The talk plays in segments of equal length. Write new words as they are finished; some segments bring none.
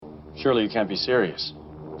Surely you can't be serious.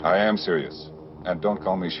 I am serious. And don't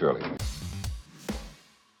call me Shirley.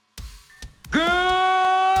 Good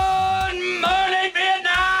morning,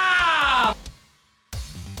 Vietnam!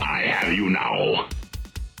 I have you now.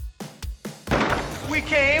 We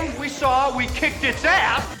came, we saw, we kicked its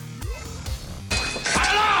ass.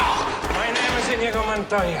 Hello! My name is Inigo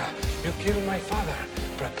Montoya. You killed my father.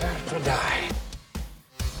 Prepare to die.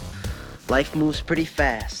 Life moves pretty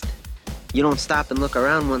fast. You don't stop and look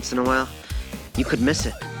around once in a while, you could miss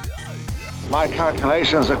it. My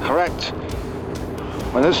calculations are correct.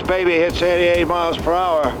 When this baby hits 88 miles per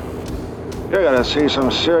hour, you're gonna see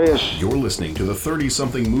some serious... You're listening to the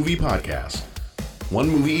 30-something movie podcast. One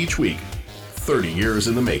movie each week, 30 years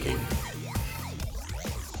in the making.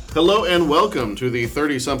 Hello and welcome to the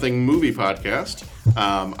 30-something movie podcast.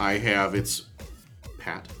 It's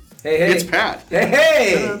Pat. Hey. It's Pat.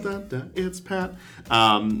 Hey. Da, da, da, it's Pat.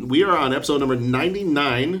 We are on episode number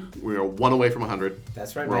 99. We are one away from 100.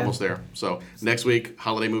 That's right, We're man. almost there. So next week,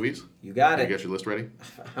 holiday movies. You got it. You got your list ready?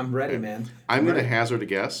 I'm ready, Okay. man. I'm going to hazard a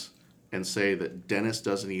guess and say that Dennis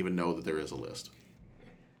doesn't even know that there is a list.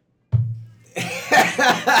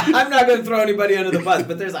 I'm not going to throw anybody under the bus,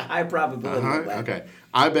 but there's a high probability of that. Okay.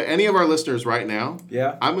 I bet any of our listeners right now,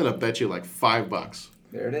 Yeah. I'm going to bet you like $5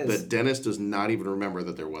 There it is. that Dennis does not even remember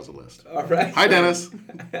that there was a list. All right. Hi, Dennis.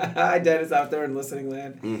 Hi, Dennis out there in listening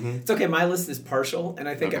land. Mm-hmm. It's okay. My list is partial, and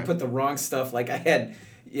I think I Okay. put the wrong stuff. Like I had,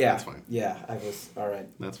 yeah. That's fine. Yeah, I was, all right.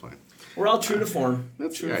 That's fine. We're all true to form.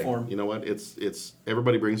 That's true to right. form. You know what? It's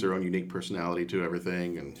everybody brings their own unique personality to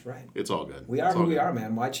everything, and That's right. it's all good. We are It's all who we good. are,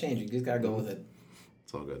 man. Why change? You just got to go with it.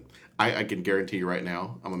 It's all good. I can guarantee you right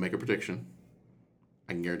now, I'm gonna make a prediction.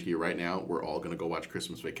 I can guarantee you right now, we're all gonna go watch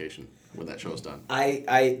Christmas Vacation when that show's done.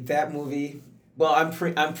 That movie. Well,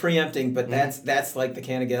 I'm preempting, but Mm-hmm. that's like the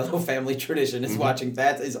Canigello family tradition is watching.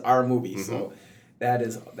 That is our movie, so that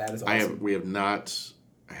is awesome.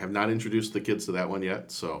 I have not introduced the kids to that one yet,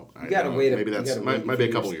 so You gotta wait. maybe that's might be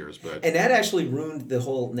a couple years, but And that actually ruined the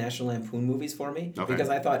whole National Lampoon movies for me Okay. because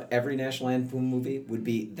I thought every National Lampoon movie would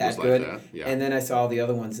be that Was like good, that, yeah. and then I saw all the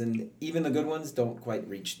other ones, and even the good ones don't quite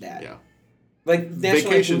reach that. yeah. Like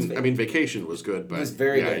National Lampoon's Vacation was good, but was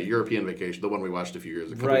very good. European Vacation, the one we watched a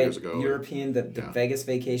couple right, years ago. European, the Yeah. Vegas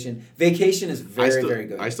Vacation. Vacation is very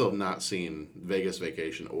good. I still have not seen Vegas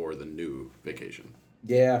Vacation or the new Vacation.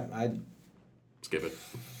 Yeah, Skip it.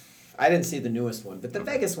 I didn't see the newest one, but the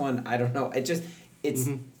Vegas one, I don't know.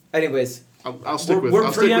 Anyways. I'll stick with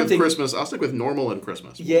preempting. Christmas. I'll stick with normal and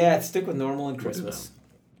Christmas. Yeah, stick with normal and Christmas.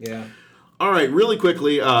 Yeah. All right, really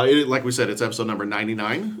quickly, like we said, it's episode number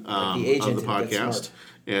 99 the agent of the gets podcast. smart.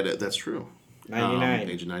 And that's true. 99.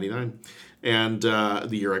 Age of 99. And the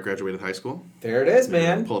year I graduated high school. There it is,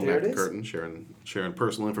 man. Pulling there back it the is. curtain, sharing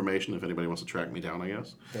personal information if anybody wants to track me down, I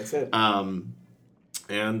guess. That's it.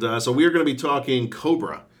 So we are going to be talking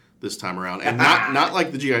Cobra this time around. And not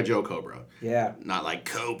like the G.I. Joe Cobra. Yeah. Not like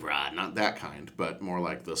Cobra, not that kind, but more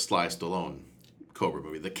like the Sly Stallone Cobra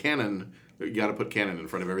movie. The canon, you got to put canon in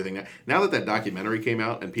front of everything. Now that documentary came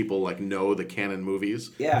out and people know the canon movies,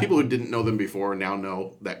 Yeah. people who didn't know them before now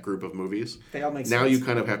know that group of movies. They all make now sense. you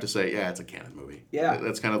kind of have to say, yeah, it's a canon movie. Yeah.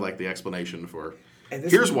 That's kind of like the explanation for, And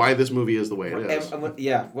this here's is- why this movie is the way it is.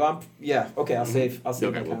 Yeah. Well, okay. I'll save. Okay,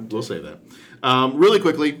 my time. we'll save that. Really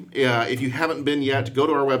quickly, if you haven't been yet, go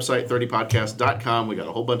to our website, 30podcast.com. We got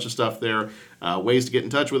a whole bunch of stuff there. Ways to get in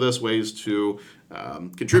touch with us, ways to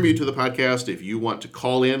contribute to the podcast. If you want to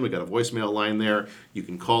call in, we got a voicemail line there. You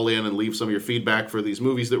can call in and leave some of your feedback for these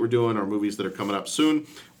movies that we're doing or movies that are coming up soon.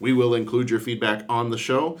 We will include your feedback on the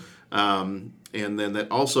show. And then that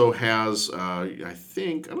also has, I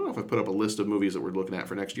don't know if I've put up a list of movies that we're looking at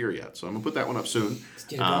for next year yet. So I'm going to put that one up soon. Let's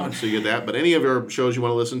get it going. So you get that. But any of our shows you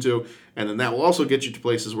want to listen to, and then that will also get you to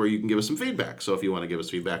places where you can give us some feedback. So if you want to give us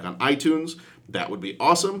feedback on iTunes, that would be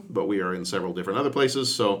awesome. But we are in several different other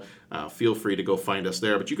places. So feel free to go find us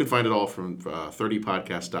there. But you can find it all from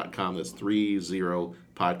 30podcast.com. That's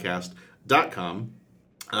 30podcast.com.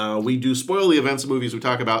 We do spoil the events of movies we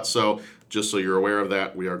talk about, so just so you're aware of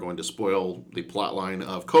that, we are going to spoil the plot line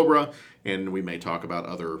of Cobra, and we may talk about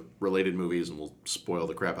other related movies, and we'll spoil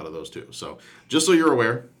the crap out of those too. So just so you're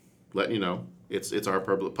aware, letting you know, it's our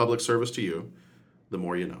public service to you. The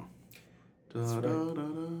more you know. That's right.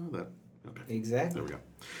 Okay. Exactly. There we go.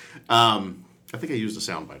 I think I used a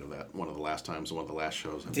soundbite of that one of the last times, one of the last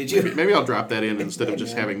shows. Did you? Maybe I'll drop that in instead of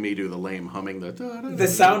just man. having me do the lame humming. The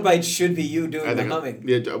soundbite should be you doing the think humming.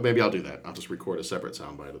 Yeah, maybe I'll do that. I'll just record a separate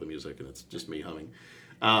soundbite of the music, and it's just me humming.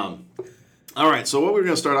 All right, so what we're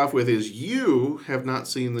going to start off with is you have not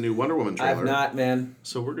seen the new Wonder Woman trailer. I've not, man.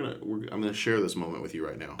 So I'm gonna share this moment with you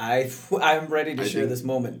right now. I'm ready to share this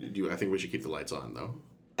moment. I think we should keep the lights on, though.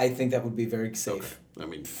 I think that would be very safe. Okay. I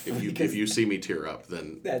mean, if you see me tear up,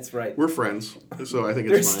 then that's right. We're friends, so I think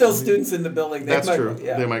There's it's fine. still students in the building. That's true.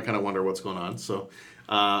 Yeah. They might kind of wonder what's going on. So,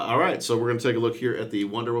 all right. So we're going to take a look here at the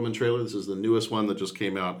Wonder Woman trailer. This is the newest one that just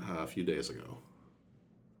came out a few days ago.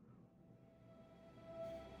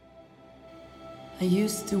 I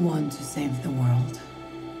used to want to save the world.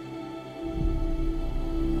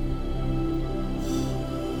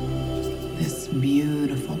 This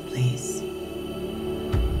beautiful place.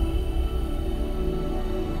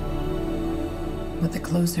 But the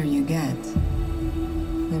closer you get,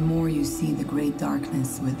 the more you see the great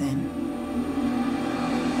darkness within.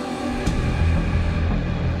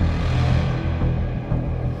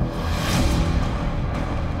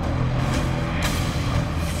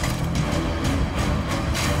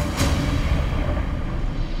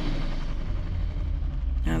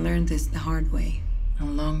 I learned this the hard way a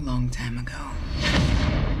long, long time ago.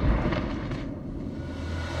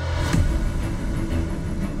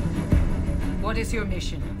 What is your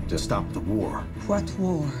mission? To stop the war. What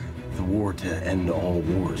war? The war to end all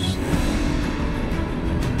wars.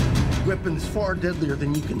 Weapons far deadlier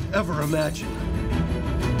than you can ever imagine.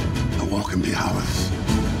 The war can be ours.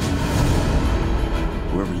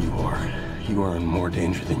 Wherever you are in more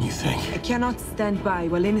danger than you think. I cannot stand by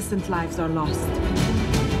while innocent lives are lost.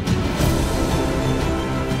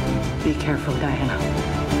 Be careful, Diana.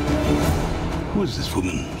 Who is this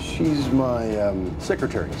woman? She's my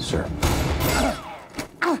secretary, sir.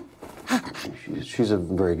 She's a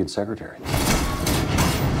very good secretary.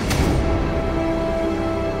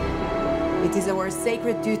 It is our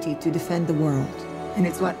sacred duty to defend the world, and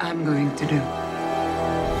it's what I'm going to do.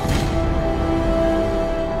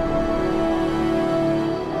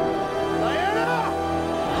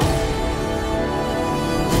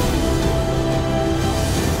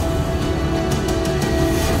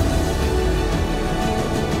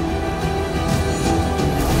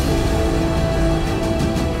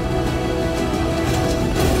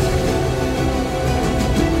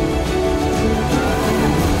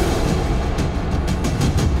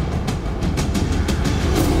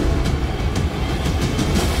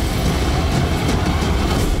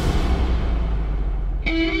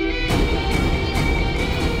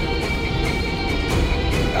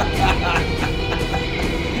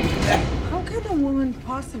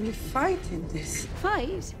 Fight in this?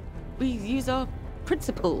 Fight? We use our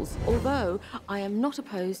principles, although I am not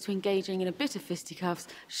opposed to engaging in a bit of fisticuffs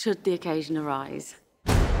should the occasion arise.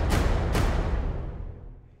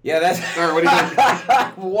 Yeah, that's... All right, what do you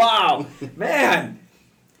think? Wow, man.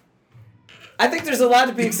 I think there's a lot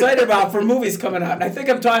to be excited about for movies coming out. And I think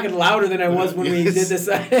I'm talking louder than I was when we did this.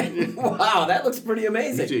 Wow, that looks pretty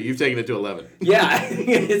amazing. You've taken it to 11. Yeah,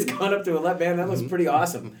 it's gone up to 11. Man, that looks pretty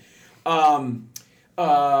awesome.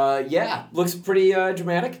 Yeah, looks pretty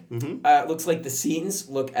dramatic. Mm-hmm. Looks like the scenes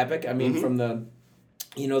look epic. I mean, from the,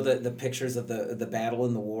 the pictures of the battle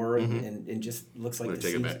in the war, and just looks like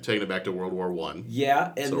taking it back to World War I.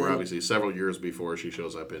 Yeah, and so we're obviously several years before she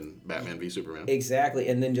shows up in Batman v Superman. Exactly,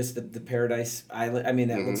 and then just the Paradise Island. I mean,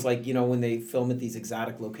 that looks like when they film at these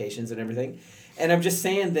exotic locations and everything. And I'm just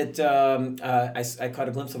saying that I caught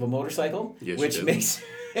a glimpse of a motorcycle, which makes.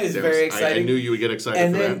 It's very exciting. I knew you would get excited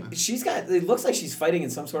and for then that. she's got. It looks like she's fighting in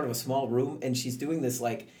some sort of a small room, and she's doing this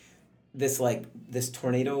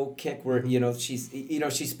tornado kick where she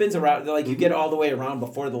spins around. Like you get all the way around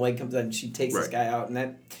before the leg comes out, and she takes this guy out, and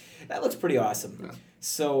that looks pretty awesome. Yeah.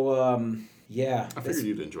 So yeah, I figured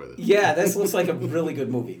you'd enjoy this. Yeah, this looks like a really good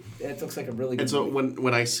movie. It looks like a really good. And so movie.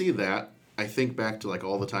 when I see that, I think back to like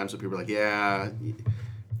all the times that people are like, yeah.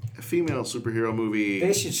 A female superhero movie.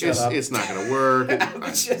 They should shut up. It's not going to work.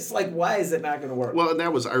 It's just like, why is it not going to work? Well, and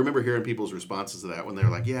I remember hearing people's responses to that when they were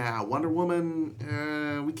like, yeah, Wonder Woman,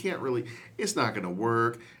 we can't really, it's not going to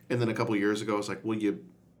work. And then a couple of years ago, it's like, well, you,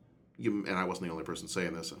 and I wasn't the only person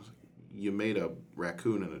saying this, you made a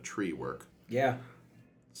raccoon and a tree work. Yeah.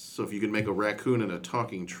 So if you can make a raccoon and a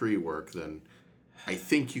talking tree work, then I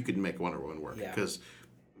think you could make Wonder Woman work. Because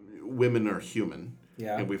women are human.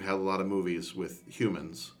 Yeah. And we've had a lot of movies with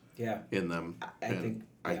humans. In them, I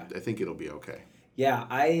think it'll be okay. Yeah,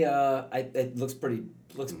 it looks pretty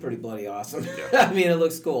bloody awesome. Yeah. I mean, it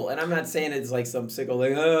looks cool, and I'm not saying it's like some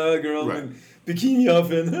sicko girl in bikini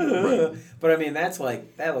outfit, but I mean that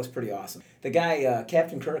looks pretty awesome. The guy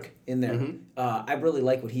Captain Kirk in there, I really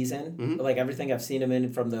like what he's in. Like everything I've seen him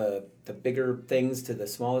in, from the bigger things to the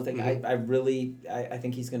smaller thing. I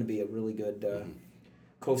think he's going to be a really good.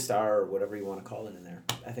 Co-star or whatever you want to call it in there.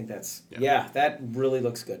 I think that's that really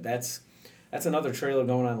looks good. That's another trailer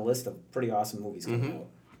going on the list of pretty awesome movies coming out.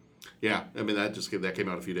 Yeah, I mean that came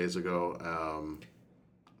out a few days ago.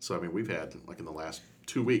 So I mean we've had like in the last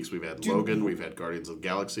 2 weeks. We've had Logan, we've had Guardians of the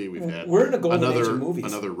Galaxy, we've had we're in a golden age of movies.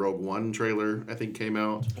 Another Rogue One trailer, I think, came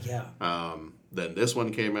out. Yeah. Then this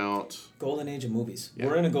one came out. Golden age of movies. Yeah.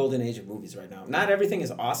 We're in a golden age of movies right now. Not everything is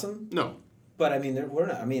awesome. No. But I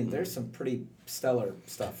mean, there's some pretty stellar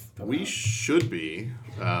stuff. We should be,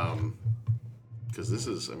 because this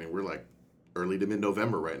is. I mean, we're like early to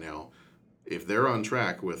mid-November right now. If they're on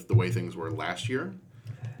track with the way things were last year,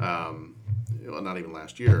 well, not even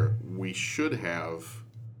last year, we should have.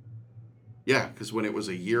 Yeah, because when it was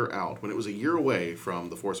a year out, when it was a year away from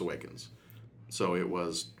The Force Awakens, so it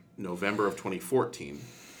was November of 2014.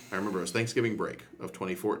 I remember it was Thanksgiving break of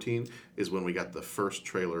 2014 is when we got the first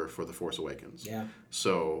trailer for The Force Awakens. Yeah.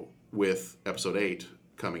 So with Episode 8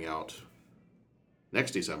 coming out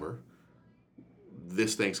next December,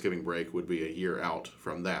 this Thanksgiving break would be a year out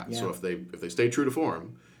from that. Yeah. So if they stay true to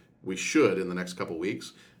form, we should in the next couple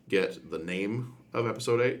weeks get the name of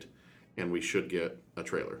Episode 8, and we should get a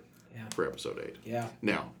trailer for Episode 8. Yeah.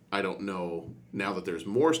 Now, I don't know, now that there's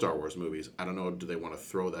more Star Wars movies, I don't know, do they want to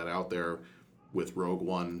throw that out there with Rogue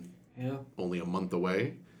One only a month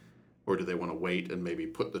away? Or do they want to wait and maybe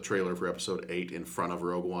put the trailer for Episode 8 in front of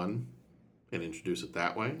Rogue One and introduce it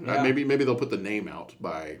that way? Yeah. Maybe they'll put the name out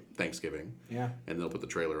by Thanksgiving. Yeah. And they'll put the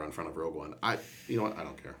trailer in front of Rogue One. You know what? I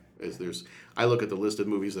don't care. I look at the list of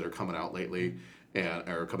movies that are coming out lately and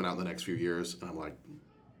are coming out in the next few years, and I'm like,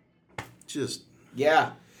 just...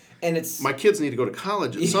 Yeah. And it's my kids need to go to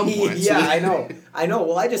college at some point. Yeah, I know.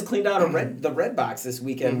 Well, I just cleaned out the red box this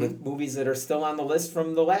weekend with movies that are still on the list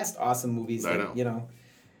from the last awesome movies. I know. You know,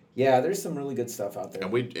 yeah, there's some really good stuff out there.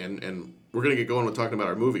 And we're gonna get going with talking about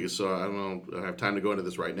our movies. So I don't know. I have time to go into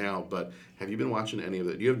this right now. But have you been watching any of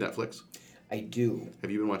it? Do you have Netflix? I do.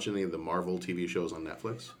 Have you been watching any of the Marvel TV shows on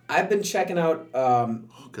Netflix? I've been checking out.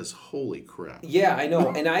 Because holy crap. Yeah, I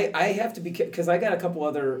know, and I have to be because I got a couple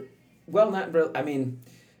other. Well, not really. I mean.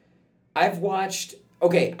 I've watched.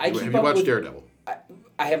 Okay, Have you watched Daredevil?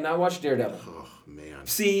 I have not watched Daredevil. Oh man.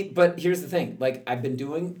 See, but here's the thing. Like I've been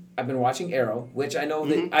watching Arrow, which I know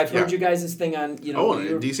that I've heard you guys' thing on. You know. Oh,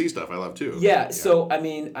 and DC stuff I love too. Yeah. So I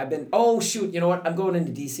mean, I've been. Oh shoot! You know what? I'm going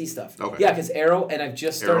into DC stuff. Okay. Yeah, because Arrow, and I've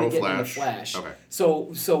just started getting into Flash. Flash. Okay.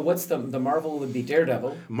 So what's the Marvel would be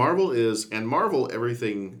Daredevil? Marvel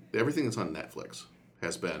everything that's on Netflix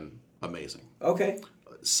has been amazing. Okay.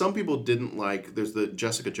 Some people didn't like. There's the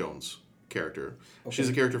Jessica Jones character. Okay. She's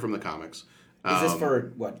a character from the comics. Is this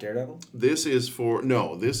for what, Daredevil? This is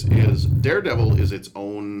Daredevil is its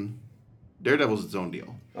own. Daredevil's its own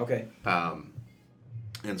deal. Okay.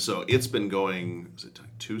 And so it's been going. Is it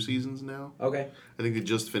 2 seasons now? Okay. I think they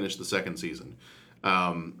just finished the 2nd season.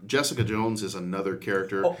 Jessica Jones is another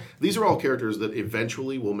character. Oh. These are all characters that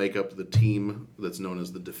eventually will make up the team that's known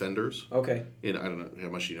as the Defenders. Okay. And I don't know how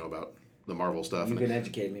much you know about the Marvel stuff. You can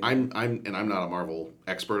educate me. I'm not a Marvel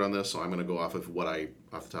expert on this, so I'm going to go off of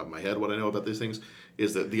off the top of my head, what I know about these things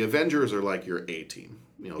is that the Avengers are like your A team.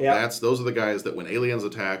 You know, those are the guys that when aliens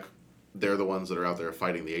attack, they're the ones that are out there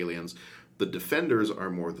fighting the aliens. The Defenders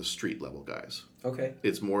are more the street level guys. Okay.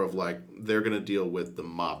 It's more of like they're going to deal with the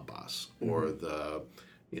mob boss or the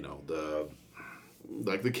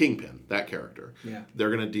Kingpin, that character. Yeah. They're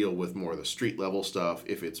going to deal with more of the street level stuff.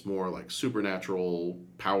 If it's more like supernatural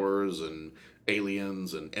powers and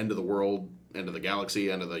aliens and end of the world, end of the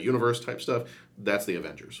galaxy, end of the universe type stuff, that's the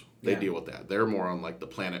Avengers. They deal with that. They're more on like the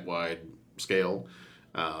planet-wide scale.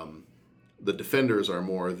 The Defenders are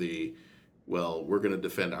more we're going to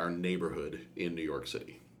defend our neighborhood in New York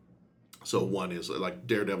City. So one is like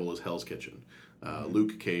Daredevil is Hell's Kitchen.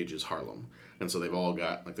 Luke Cage is Harlem. And so they've all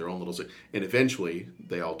got like their own little... And eventually,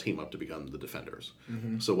 they all team up to become the Defenders.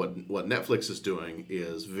 Mm-hmm. So what Netflix is doing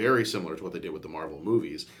is very similar to what they did with the Marvel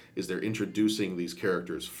movies, is they're introducing these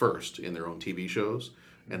characters first in their own TV shows.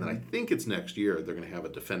 And then I think it's next year they're going to have a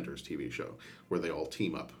Defenders TV show where they all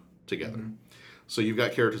team up together. Mm-hmm. So you've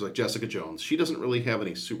got characters like Jessica Jones. She doesn't really have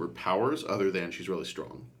any superpowers other than she's really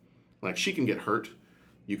strong. Like, she can get hurt.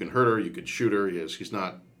 You can hurt her. You could shoot her. She's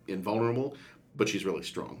not invulnerable, but she's really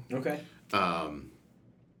strong. Okay.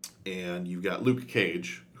 And you've got Luke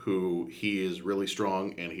Cage, who he is really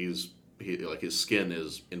strong, and his skin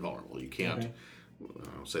is invulnerable. You can't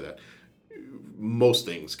say that. Most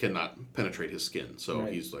things cannot penetrate his skin, so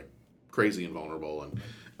he's like crazy invulnerable.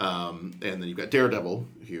 And then you've got Daredevil,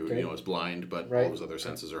 who is blind, but all his other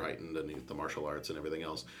senses are heightened, and the martial arts and everything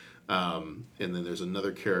else. And then there's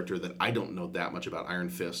another character that I don't know that much about. Iron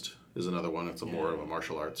Fist is another one. It's more of a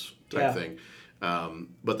martial arts type thing.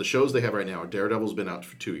 But the shows they have right now, Daredevil's been out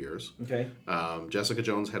for 2 years. Okay. Jessica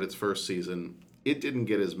Jones had its first season. It didn't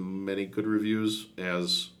get as many good reviews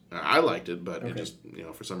as I liked it, but it just,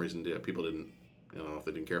 for some reason, people didn't I don't know if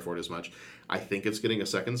they didn't care for it as much. I think it's getting a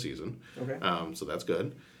second season. Okay. So that's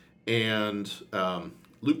good. And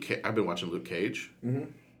I've been watching Luke Cage.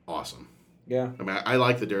 Mm-hmm. Awesome. Yeah. I mean, I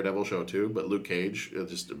like the Daredevil show too, but Luke Cage,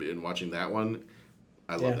 just in watching that one,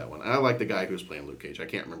 I love that one. And I like the guy who's playing Luke Cage. I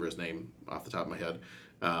can't remember his name off the top of my head,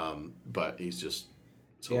 but he's just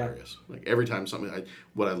hilarious. Like every time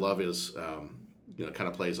what I love is, kind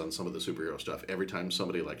of plays on some of the superhero stuff. Every time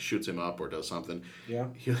somebody like shoots him up or does something,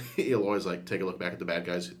 he'll always like take a look back at the bad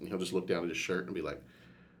guys, and he'll just look down at his shirt and be like,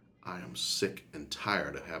 I am sick and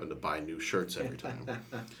tired of having to buy new shirts every time.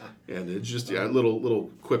 And it's just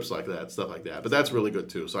little quips like that, stuff like that. But that's really good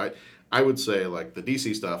too. So I would say like the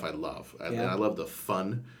DC stuff I love. And I love the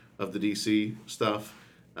fun of the DC stuff.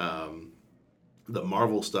 The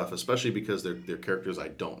Marvel stuff, especially because they're characters I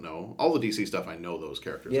don't know. All the DC stuff, I know those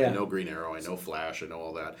characters. I know Green Arrow, I know Flash, I know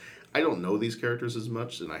all that. I don't know these characters as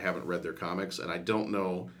much, and I haven't read their comics, and I don't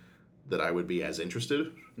know that I would be as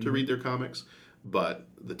interested to read their comics. But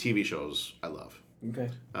the TV shows I love. Okay.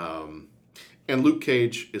 And Luke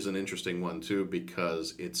Cage is an interesting one too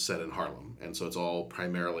because it's set in Harlem, and so it's all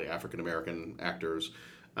primarily African American actors,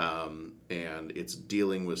 and it's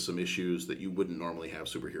dealing with some issues that you wouldn't normally have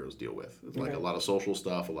superheroes deal with. It's like a lot of social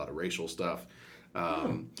stuff, a lot of racial stuff.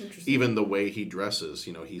 Even the way he dresses,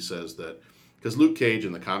 he says that because Luke Cage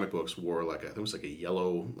in the comic books wore I think it was like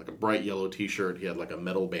a bright yellow T-shirt. He had like a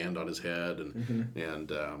metal band on his head, and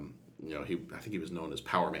I think he was known as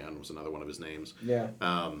Power Man was another one of his names. Yeah.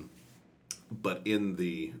 But in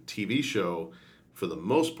the TV show, for the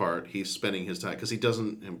most part, he's spending his time because he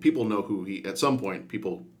doesn't. And people know who he. At some point,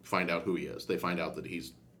 people find out who he is. They find out that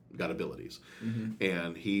he's got abilities,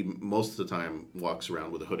 and he most of the time walks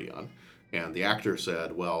around with a hoodie on. And the actor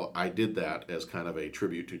said, "Well, I did that as kind of a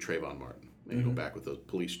tribute to Trayvon Martin." And go back with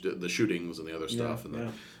the shootings and the other stuff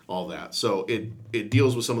and all that. So it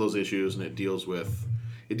deals with some of those issues, and it deals with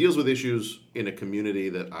issues in a community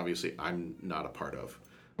that obviously I'm not a part of.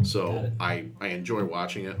 So I enjoy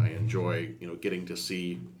watching it. I enjoy getting to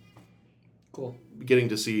see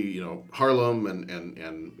Harlem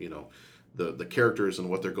and the characters and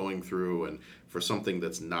what they're going through, and for something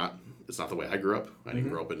it's not the way I grew up. I didn't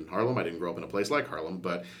grow up in Harlem. I didn't grow up in a place like Harlem,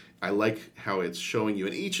 but I like how it's showing you,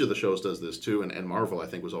 and each of the shows does this too, and Marvel I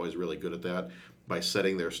think was always really good at that by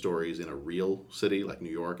setting their stories in a real city like New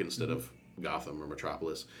York instead of Gotham or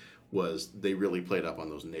Metropolis. Was they really played up on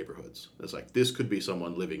those neighborhoods. It's like, this could be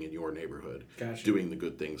someone living in your neighborhood doing the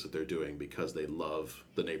good things that they're doing because they love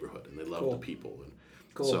the neighborhood and they love the people. And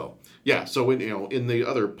so, so when, in the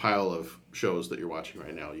other pile of shows that you're watching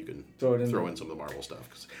right now, you can throw in some of the Marvel stuff.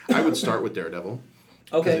 'Cause I would start with Daredevil.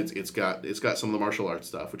 Okay. It's got some of the martial arts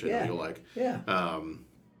stuff, which I know you'll like. Yeah.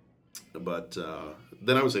 But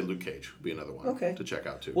then I would say Luke Cage would be another one to check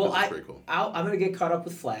out too. Well, it's pretty cool. I'm going to get caught up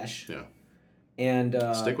with Flash. Yeah. And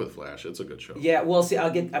stick with Flash. It's a good show. Yeah, well, see,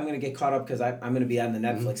 I'm gonna get caught up because I'm gonna be on the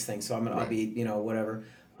Netflix thing, so I'll be whatever,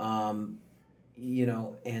 and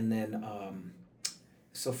then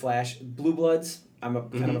so Flash, Blue Bloods. I'm a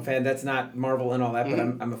kind of a fan. That's not Marvel and all that, but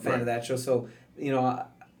I'm a fan of that show. So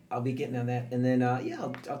I'll be getting on that, and then I'll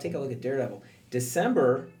take a look at Daredevil.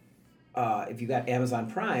 December, if you got Amazon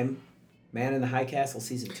Prime, Man in the High Castle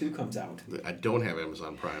Season 2 comes out. I don't have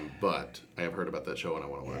Amazon Prime, but I have heard about that show and I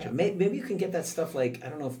want to watch it. Maybe you can get that stuff I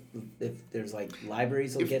don't know if there's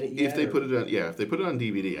libraries will get it yet. If they put it on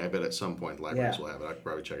DVD, I bet at some point libraries will have it. I could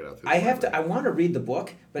probably check it out. I want to read the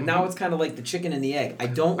book, but now it's kind of like the chicken and the egg. I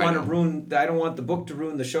don't want the book to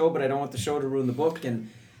ruin the show, but I don't want the show to ruin the book. And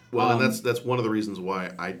and that's one of the reasons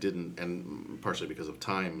why I didn't, and partially because of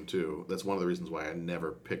time too. That's one of the reasons why I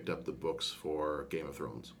never picked up the books for Game of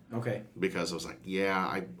Thrones. Okay. Because I was like,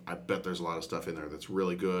 I bet there's a lot of stuff in there that's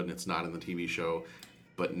really good, and it's not in the TV show.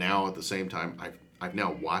 But now at the same time, I've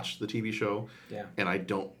now watched the TV show, and I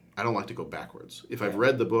don't like to go backwards. If I've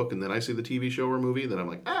read the book and then I see the TV show or movie, then I'm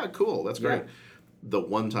like, cool, that's great. The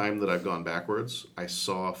one time that I've gone backwards, I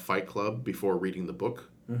saw Fight Club before reading the book.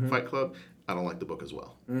 Fight Club. I don't like the book as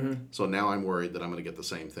well. So now I'm worried that I'm going to get the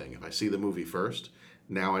same thing. If I see the movie first,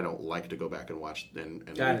 now I don't like to go back and watch and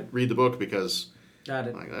read the book because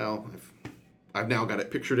I've now got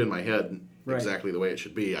it pictured in my head exactly the way it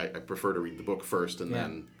should be. I prefer to read the book first and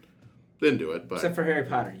then do it. But except for Harry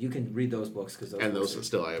Potter, you can read those books because those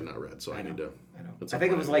still I have not read, so I need to. I know. I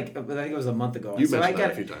think it was a month ago. You mentioned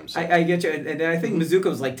that a few times. I get you, and I think Mizuka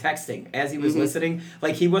was texting as he was listening.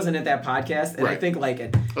 He wasn't at that podcast, and I think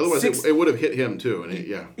otherwise it would have hit him too, and I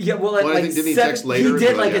think didn't he text later? He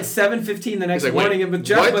did at 7:15 the next morning, and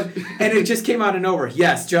Jeff and it just came out of nowhere.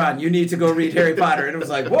 Yes, John, you need to go read Harry Potter, and it was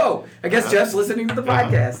like, whoa! I guess Jeff's listening to the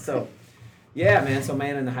podcast. So, yeah, man. So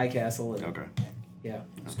Man in the High Castle. And, Yeah,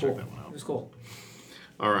 it was I'll cool. check that one out. It was cool.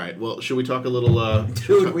 All right. Well, should we talk a little?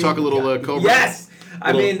 Dude, talk a little Cobra. Yes.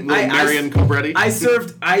 I mean, Marion Cobretti. I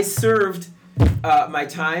served my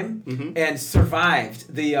time and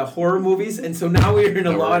survived the horror movies, and so now we're in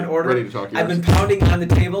a Law and Order. Ready to talk I've been pounding on the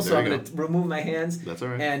table, so There I'm you going to remove my hands. That's all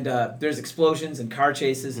right. And there's explosions and car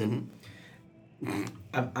chases, and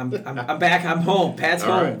I'm back. I'm home. Pat's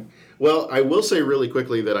All home. right. Well, I will say really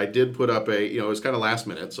quickly that I did put up it was kind of last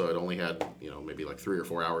minute, so it only had, maybe like 3 or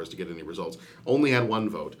 4 hours to get any results. Only had one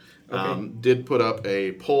vote. Okay. Did put up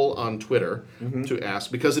a poll on Twitter to ask,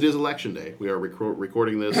 because it is Election Day. We are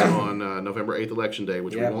recording this on November 8th, Election Day,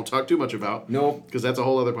 which we won't talk too much about. Nope. Because that's a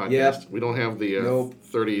whole other podcast. Yep. We don't have the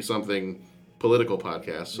 30-something political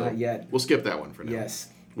podcast. So Not yet. We'll skip that one for now. Yes.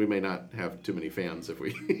 We may not have too many fans if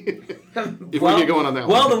we we get going on that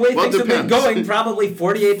one. Well, the way things have been depends. going, probably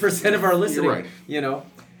 48% of our listening. You're right.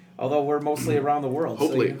 Although we're mostly around the world.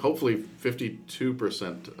 Hopefully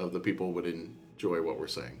 52% of the people would enjoy what we're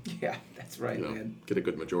saying. Yeah, that's right, man. Get a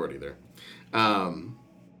good majority there.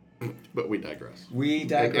 But we digress. We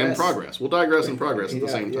digress. And progress. We'll digress and progress at the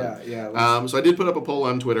same time. Yeah. So I did put up a poll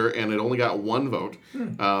on Twitter, and it only got one vote.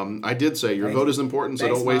 I did say your vote is important, so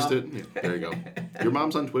don't waste it. Yeah, there you go. Your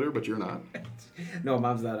mom's on Twitter, but you're not. No,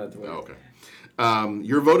 mom's not on Twitter. Oh, okay.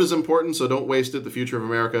 Your vote is important, so don't waste it. The future of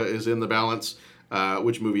America is in the balance.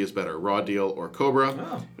 Which movie is better, Raw Deal or Cobra?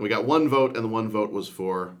 Oh. And we got one vote, and the one vote was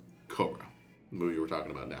for Cobra, the movie we're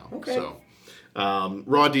talking about now. Okay. So,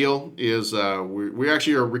 Raw Deal is, we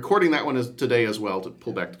actually are recording that one today as well, to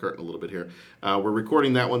pull back the curtain a little bit here. We're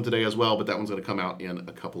recording that one today as well, but that one's going to come out in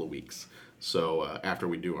a couple of weeks. So, after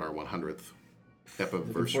we do our 100th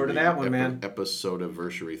epiversary. Looking forward to that one, man.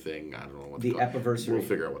 Episode-iversary thing. I don't know what to The call it. epiversary. We'll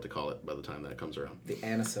figure out what to call it by the time that comes around. The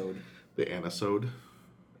anisode. The anisode.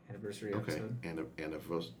 Anniversary Okay. episode.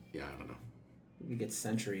 Yeah, I don't know. We get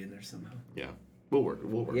century in there somehow. Yeah. We'll work.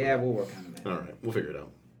 Yeah, we'll work on it, man. All right. We'll figure it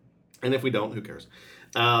out. And if we don't, who cares?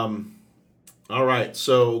 All right.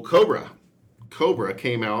 So Cobra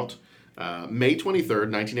came out May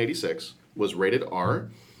 23rd, 1986, was rated R.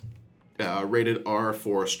 Rated R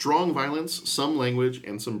for strong violence, some language,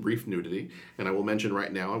 and some brief nudity. And I will mention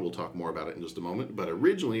right now, and we'll talk more about it in just a moment, but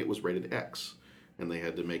originally it was rated X. And they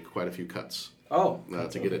had to make quite a few cuts. To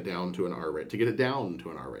get it down to an R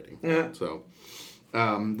rating. Yeah. So,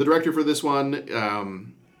 the director for this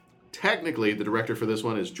one, technically, the director for this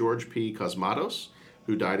one is George P. Cosmatos,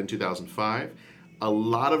 who died in 2005. A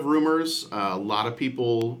lot of rumors, a lot of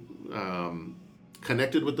people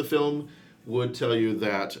connected with the film would tell you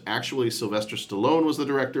that actually Sylvester Stallone was the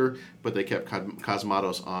director, but they kept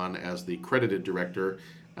Cosmatos on as the credited director,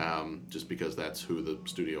 just because that's who the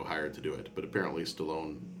studio hired to do it. But apparently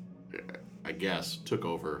Stallone, I guess, took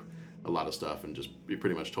over a lot of stuff and just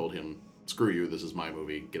pretty much told him, "Screw you! This is my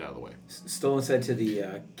movie. Get out of the way." Stallone said to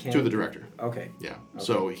the to the director. Okay. Yeah.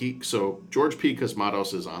 Okay. So George P.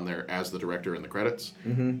 Cosmatos is on there as the director in the credits,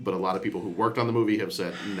 but a lot of people who worked on the movie have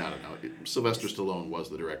said, no. Sylvester Stallone was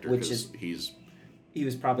the director because he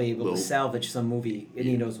was probably able to salvage some movie, and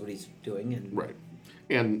he knows what he's doing, and right,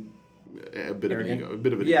 and a bit arrogant. of an ego, a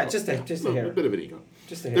bit of an yeah, ego. just a hair, a bit of an ego.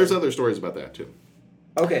 Just a hair. There's other stories about that too.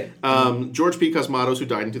 Okay. George P. Cosmatos, who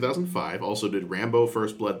died in 2005, also did Rambo: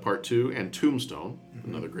 First Blood Part 2 and Tombstone,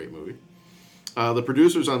 another great movie. The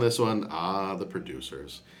producers on this one, the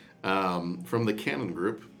producers. From the Cannon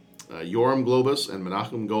Group, Yoram Globus and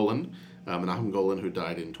Menachem Golan. Menachem Golan, who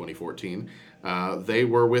died in 2014. They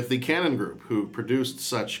were with the Cannon Group, who produced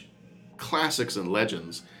such classics and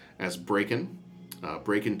legends as Breakin',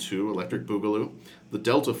 Breakin' 2, Electric Boogaloo, The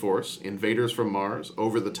Delta Force, Invaders from Mars,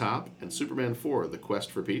 Over the Top, and Superman 4, The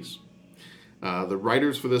Quest for Peace. The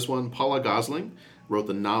writers for this one, Paula Gosling, wrote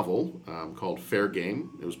the novel called Fair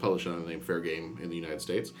Game. It was published under the name Fair Game in the United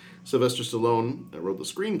States. Sylvester Stallone wrote the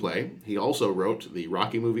screenplay. He also wrote the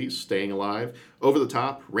Rocky movies, Staying Alive, Over the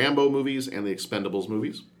Top, Rambo movies, and the Expendables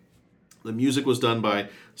movies. The music was done by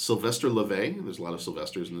Sylvester LeVay. There's a lot of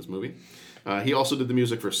Sylvesters in this movie. He also did the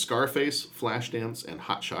music for Scarface, Flashdance, and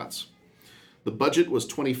Hot Shots. The budget was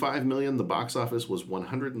 $25 million. The box office was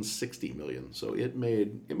 $160 million. So it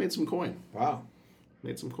made some coin. Wow.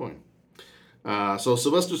 Made some coin. So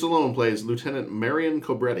Sylvester Stallone plays Lieutenant Marion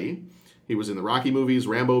Cobretti. He was in the Rocky movies,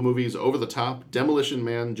 Rambo movies, Over the Top, Demolition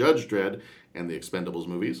Man, Judge Dredd, and the Expendables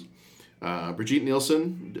movies. Brigitte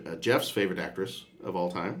Nielsen, Jeff's favorite actress of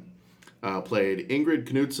all time, played Ingrid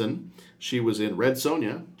Knudsen. She was in Red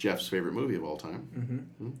Sonja, Jeff's favorite movie of all time.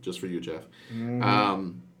 Just for you, Jeff.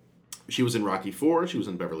 She was in Rocky IV. She was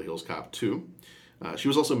in Beverly Hills Cop 2. She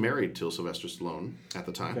was also married to Sylvester Stallone at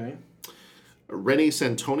the time. Okay. Rennie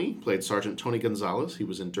Santoni played Sergeant Tony Gonzalez. He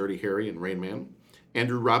was in Dirty Harry and Rain Man.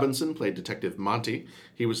 Andrew Robinson played Detective Monty.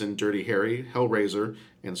 He was in Dirty Harry, Hellraiser,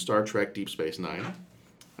 and Star Trek Deep Space Nine.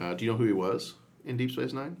 Do you know who he was in Deep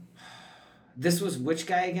Space Nine? This was which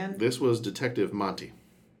guy again? This was Detective Monty.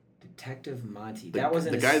 Detective Monty. That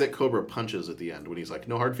wasn't the guy that Cobra punches at the end when he's like,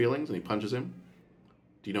 no hard feelings, and he punches him.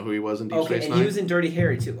 Do you know who he was in Deep Space Nine? Okay, and he was in Dirty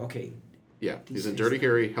Harry too. Okay. Yeah, he's in Dirty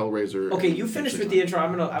Harry, Hellraiser. Okay, you finished with the intro.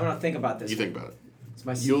 I'm gonna think about this. You think about it. It's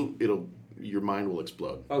my. Your mind will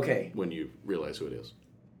explode. Okay. When you realize who it is.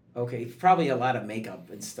 Okay, probably a lot of makeup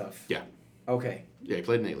and stuff. Yeah. Okay. Yeah, he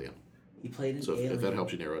played an alien. He played an alien. So if that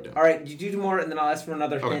helps you narrow it down. All right, you do more, and then I'll ask for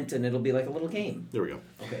another hint, and it'll be like a little game. There we go.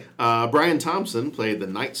 Okay. Brian Thompson played the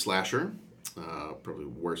Night Slasher. Probably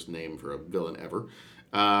worst name for a villain ever.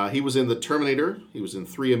 He was in The Terminator. He was in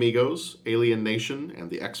Three Amigos, Alien Nation, and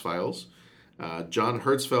The X-Files. John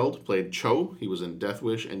Hertzfeld played Cho. He was in Death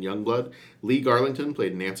Wish and Youngblood. Lee Garlington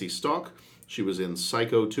played Nancy Stalk. She was in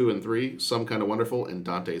Psycho 2 and 3, Some Kind of Wonderful, and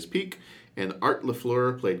Dante's Peak. And Art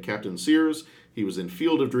LaFleur played Captain Sears. He was in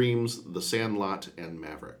Field of Dreams, The Sandlot, and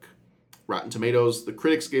Maverick. Rotten Tomatoes, the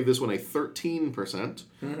critics gave this one a 13%.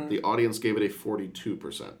 Mm-hmm. The audience gave it a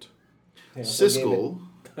 42%. Siskel...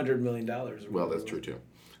 $100 million. Well, that's true too.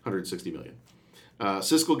 $160 million.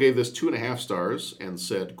 Siskel gave this 2.5 stars and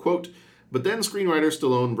said, quote, "But then screenwriter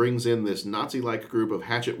Stallone brings in this Nazi-like group of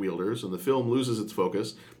hatchet wielders and the film loses its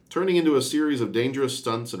focus, turning into a series of dangerous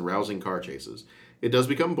stunts and rousing car chases. It does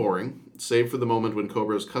become boring, save for the moment when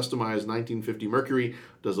Cobra's customized 1950 Mercury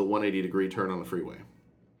does a 180-degree turn on the freeway."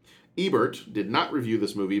 Ebert did not review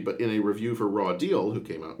this movie, but in a review for Raw Deal,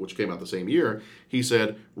 which came out the same year, he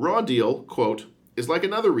said, "Raw Deal, quote, is like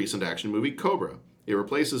another recent action movie, Cobra. It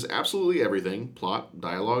replaces absolutely everything, plot,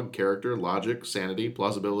 dialogue, character, logic, sanity,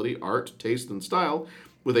 plausibility, art, taste, and style,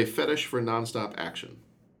 with a fetish for nonstop action."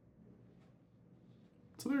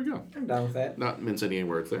 So there you go. I'm down with that. Not mince any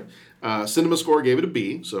words there. Cinema Score gave it a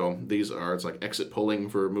B. So it's like exit polling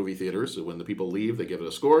for movie theaters. So when the people leave, they give it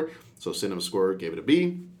a score. So Cinema Score gave it a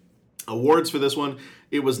B. Awards for this one,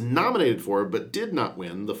 it was nominated for, but did not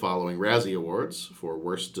win the following Razzie Awards for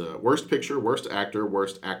Worst Picture, Worst Actor,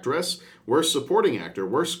 Worst Actress, Worst Supporting Actor,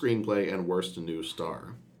 Worst Screenplay, and Worst New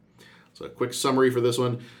Star. So a quick summary for this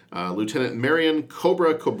one. Lieutenant Marion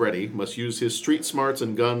Cobra Cobretti must use his street smarts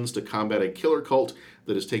and guns to combat a killer cult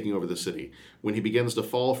that is taking over the city. When he begins to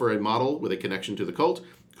fall for a model with a connection to the cult,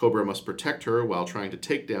 Cobra must protect her while trying to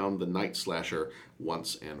take down the Night Slasher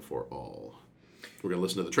once and for all. We're going to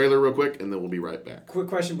listen to the trailer real quick, and then we'll be right back. Quick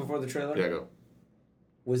question before the trailer. Yeah, go.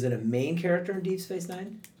 Was it a main character in Deep Space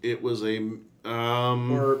Nine? It was a...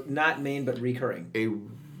 or not main, but recurring? A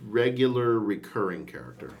regular recurring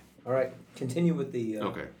character. All right. Continue with the...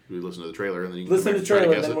 Okay. We listen to the trailer, and then you can listen to the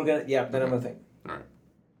trailer, then we're going to... Yeah, then I'm going to think. All right.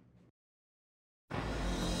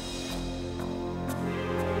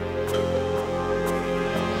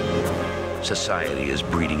 Society is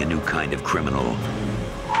breeding a new kind of criminal.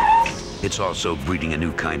 It's also breeding a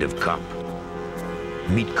new kind of cop.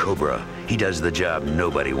 Meet Cobra. He does the job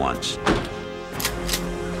nobody wants.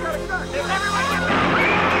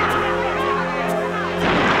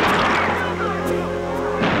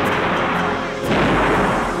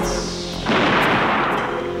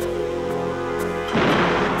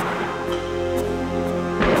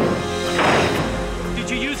 Did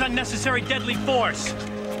you use unnecessary deadly force?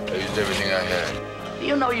 I used everything I had. Do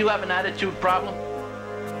you know you have an attitude problem?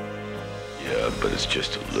 Yeah, but it's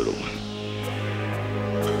just a little one.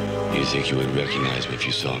 You think you would recognize me if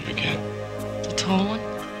you saw me again? The tall one?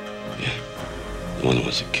 Yeah. The one that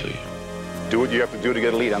wants to kill you. Do what you have to do to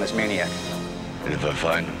get a lead on this maniac. And if I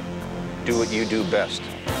find him? Do what you do best.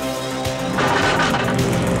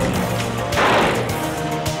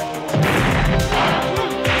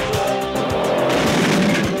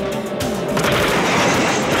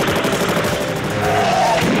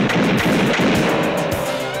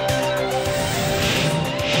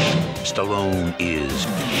 Stallone is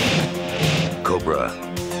Cobra,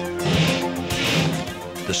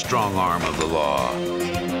 the strong arm of the law.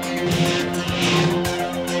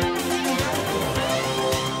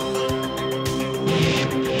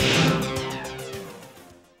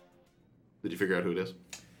 Did you figure out who it is?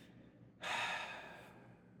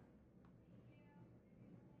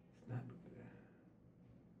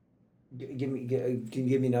 Can you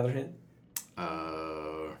give me another hint?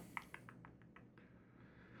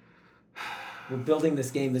 We're building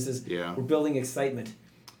this game. We're building excitement.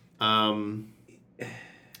 Okay.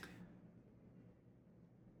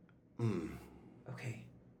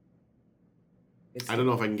 I don't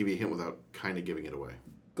know if I can give you a hint without kind of giving it away.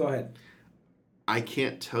 Go ahead. I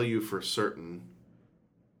can't tell you for certain,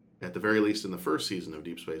 at the very least in the first season of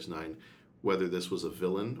Deep Space Nine, whether this was a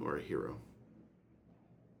villain or a hero.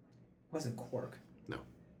 wasn't Quark. No.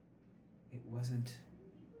 It wasn't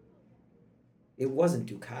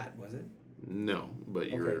Dukat, was it? No, but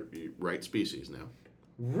you're right species now.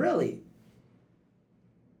 Really?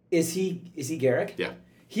 Is he Garrick? Yeah.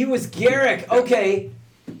 He was Garrick. Okay.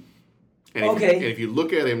 And if you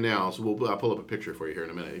look at him now, so I'll pull up a picture for you here in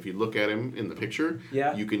a minute. If you look at him in the picture,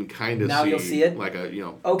 you can kind of see. Now you'll see it? Like a,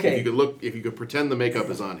 Okay. If you could pretend the makeup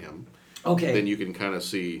is on him, then you can kind of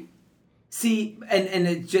see. See,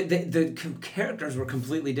 and the characters were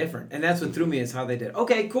completely different. And that's what threw me is how they did.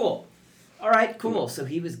 Okay, cool. All right, cool. So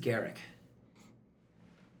he was Garrick.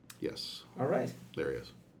 Yes. All right. There he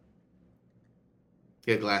is.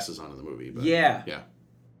 He had glasses on in the movie. But Yeah.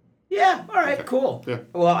 Yeah, all right, cool. Yeah.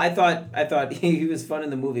 Well, I thought he was fun in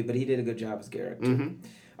the movie, but he did a good job as Garrick, too. Mm-hmm.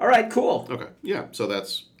 All right, cool. Okay, yeah, so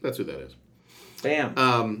that's who that is.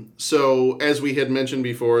 Bam. So, as we had mentioned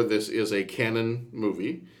before, this is a canon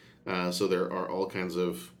movie. So there are all kinds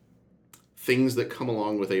of things that come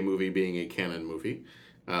along with a movie being a canon movie.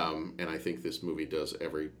 And I think this movie does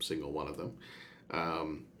every single one of them.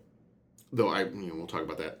 Though we'll talk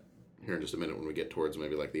about that here in just a minute when we get towards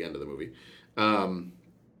maybe like the end of the movie.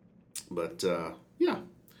 Yeah.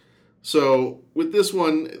 So with this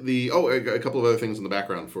one, a couple of other things in the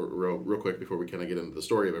background for real quick before we kind of get into the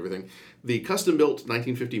story of everything. The custom-built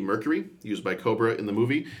 1950 Mercury used by Cobra in the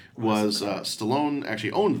movie was Stallone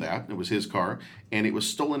actually owned that. It was his car, and it was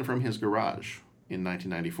stolen from his garage in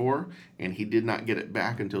 1994, and he did not get it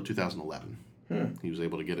back until 2011. He was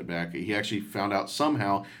able to get it back. He actually found out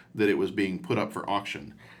somehow that it was being put up for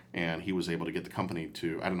auction, and he was able to get the company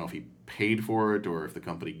to, I don't know if he paid for it or if the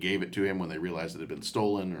company gave it to him when they realized it had been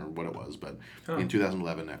stolen or what it was, but in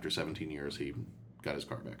 2011, after 17 years, he got his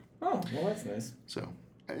car back. Oh, well, that's nice. So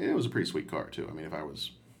it was a pretty sweet car too. I mean, if I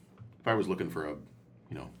was looking for a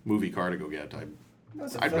movie car to go get, I'd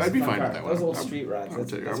be fine with that one. Those old street rides.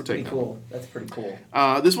 That's pretty cool. That's pretty cool.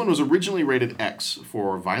 This one was originally rated X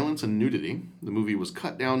for violence and nudity. The movie was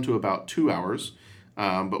cut down to about 2 hours.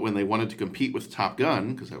 But when they wanted to compete with Top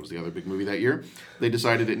Gun, because that was the other big movie that year, they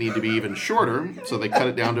decided it needed to be even shorter, so they cut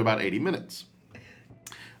it down to about 80 minutes.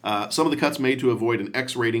 Some of the cuts made to avoid an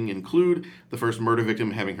X rating include the first murder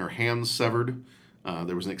victim having her hands severed.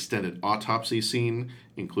 There was an extended autopsy scene,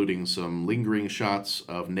 including some lingering shots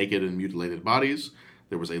of naked and mutilated bodies.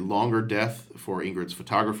 There was a longer death for Ingrid's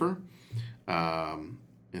photographer,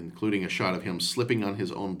 including a shot of him slipping on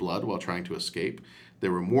his own blood while trying to escape.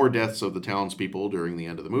 There were more deaths of the townspeople during the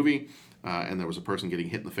end of the movie, and there was a person getting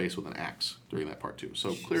hit in the face with an axe during that part too.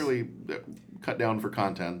 So clearly cut down for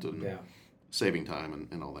content and saving time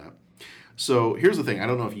and all that. So here's the thing. I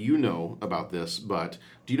don't know if you know about this, but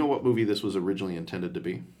do you know what movie this was originally intended to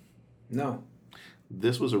be? No.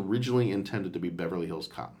 This was originally intended to be Beverly Hills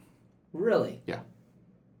Cop. Really? Yeah.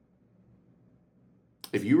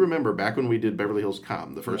 If you remember back when we did Beverly Hills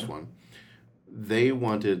Cop, the first one, they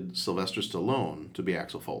wanted Sylvester Stallone to be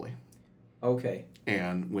Axel Foley. Okay.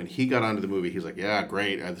 And when he got onto the movie, he's like, yeah,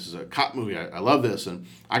 great. This is a cop movie. I love this. And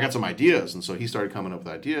I got some ideas. And so he started coming up with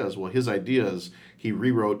ideas. Well, his ideas, he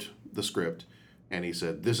rewrote the script. And he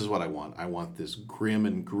said, this is what I want. I want this grim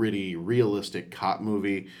and gritty, realistic cop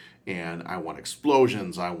movie. And I want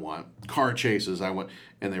explosions. I want car chases. And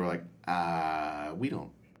they were like, we're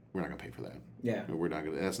not going to pay for that. Yeah. We're not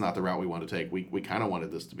going to, that's not the route we want to take. We kind of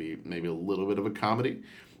wanted this to be maybe a little bit of a comedy,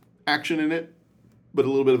 action in it, but a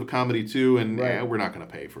little bit of a comedy too, and we're not going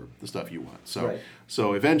to pay for the stuff you want.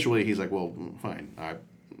 So eventually he's like, well, fine,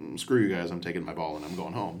 screw you guys, I'm taking my ball and I'm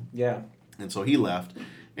going home. Yeah. And so he left,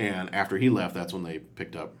 and after he left, that's when they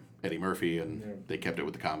picked up Eddie Murphy, and they kept it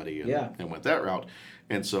with the comedy and went that route.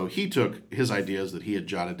 And so he took his ideas that he had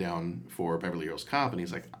jotted down for Beverly Hills Cop, and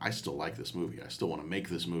he's like, I still like this movie. I still want to make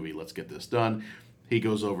this movie. Let's get this done. He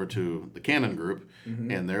goes over to the Cannon Group,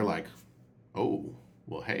 and they're like, oh,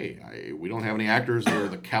 well, hey, we don't have any actors that are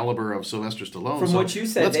the caliber of Sylvester Stallone. From what you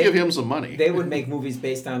said, let's give him some money. They would make movies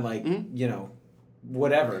based on, like,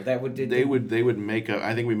 whatever. They would make a,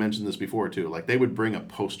 I think we mentioned this before, too. Like, they would bring a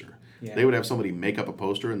poster. Yeah. They would have somebody make up a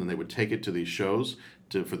poster, and then they would take it to these shows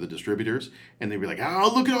for the distributors, and they'd be like,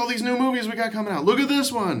 oh, look at all these new movies we got coming out. Look at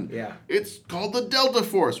this one. Yeah. It's called The Delta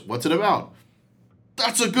Force. What's it about?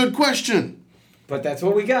 That's a good question. But that's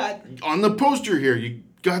what we got. On the poster here, you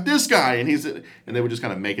got this guy, and they would just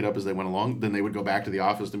kind of make it up as they went along. Then they would go back to the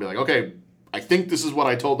office and be like, okay, I think this is what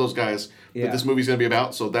I told those guys that this movie's going to be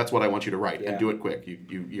about, so that's what I want you to write, and do it quick.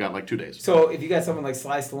 You got like 2 days. So if you got someone like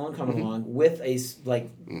Sly Stallone coming along with a,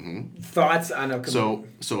 thoughts on a... So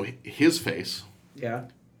his face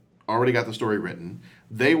already got the story written.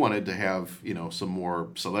 They wanted to have, some more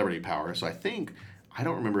celebrity power, so I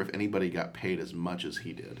don't remember if anybody got paid as much as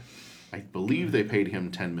he did. I believe they paid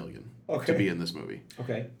him $10 million. to be in this movie.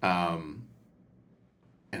 Okay. And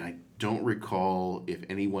I don't recall if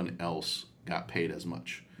anyone else got paid as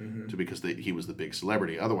much because he was the big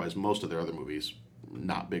celebrity. Otherwise, most of their other movies,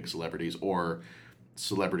 not big celebrities or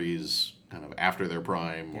celebrities kind of after their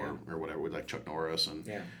prime or whatever, with like Chuck Norris and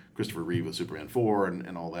Christopher Reeve with Superman 4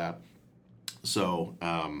 and all that. So,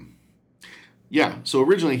 so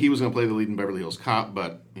originally he was going to play the lead in Beverly Hills Cop,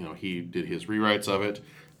 but, he did his rewrites of it,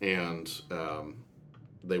 and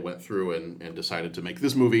they went through and decided to make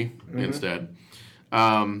this movie instead.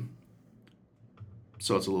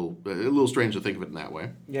 So it's a little strange to think of it in that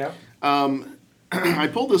way. Yeah. I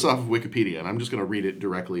pulled this off of Wikipedia, and I'm just going to read it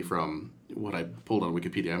directly from what I pulled on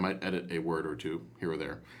Wikipedia. I might edit a word or two here or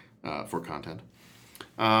there for content.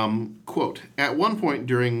 Quote, at one point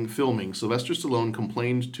during filming, Sylvester Stallone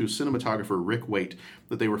complained to cinematographer Rick Waite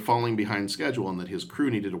that they were falling behind schedule and that his crew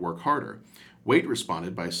needed to work harder. Waite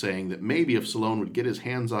responded by saying that maybe if Stallone would get his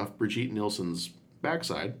hands off Brigitte Nielsen's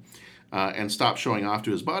backside and stop showing off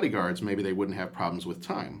to his bodyguards, maybe they wouldn't have problems with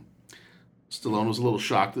time. Stallone was a little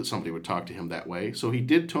shocked that somebody would talk to him that way, so he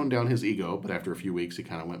did tone down his ego, but after a few weeks he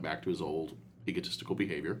kind of went back to his old egotistical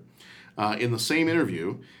behavior. In the same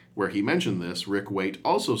interview where he mentioned this, Rick Waite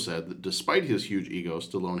also said that despite his huge ego,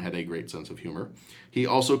 Stallone had a great sense of humor. He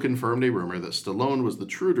also confirmed a rumor that Stallone was the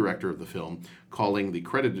true director of the film, calling the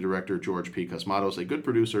credited director George P. Cosmatos a good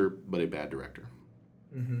producer, but a bad director.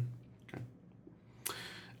 Okay.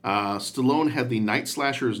 Stallone had the Night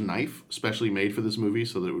Slasher's knife specially made for this movie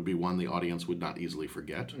so that it would be one the audience would not easily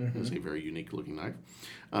forget. It's a very unique looking knife.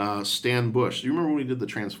 Stan Bush. Do you remember when we did the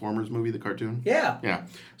Transformers movie, the cartoon? Yeah. Yeah.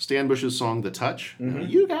 Stan Bush's song, The Touch,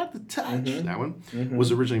 You Got the Touch, that one,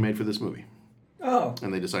 was originally made for this movie. Oh.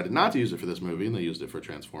 And they decided not to use it for this movie, and they used it for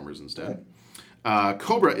Transformers instead.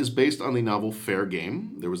 Cobra is based on the novel Fair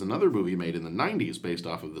Game. There was another movie made in the 90s based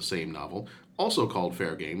off of the same novel, also called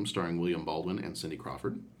Fair Game, starring William Baldwin and Cindy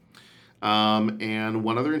Crawford. And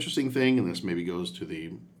one other interesting thing, and this maybe goes to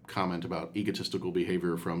the comment about egotistical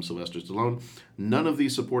behavior from Sylvester Stallone, none of the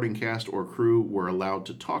supporting cast or crew were allowed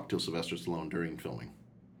to talk to Sylvester Stallone during filming.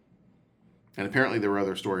 And apparently there were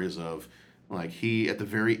other stories of, like, he, at the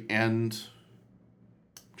very end,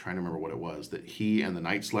 I'm trying to remember what it was, that he and the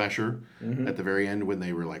Night Slasher, at the very end when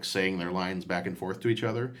they were, like, saying their lines back and forth to each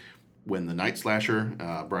other, when the Night Slasher,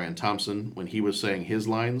 Brian Thompson, when he was saying his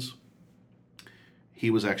lines, he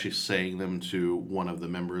was actually saying them to one of the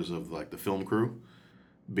members of, like, the film crew,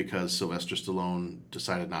 because Sylvester Stallone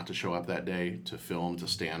decided not to show up that day to film, to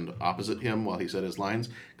stand opposite him while he said his lines,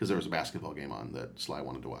 because there was a basketball game on that Sly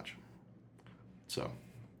wanted to watch. So,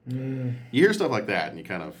 you hear stuff like that, and you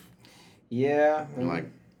kind of... Yeah. You're like,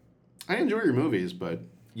 I enjoy your movies, but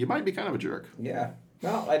you might be kind of a jerk. Yeah.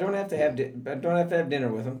 Well, I don't have to have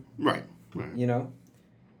dinner with him. Right.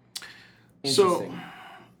 Interesting.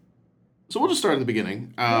 So we'll just start at the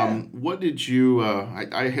beginning. What did you...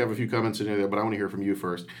 I have a few comments in there, but I want to hear from you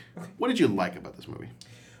first. Okay. What did you like about this movie?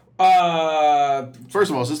 First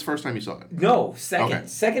of all, is this the first time you saw it? No, second. Okay.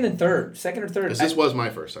 Second or third. This was my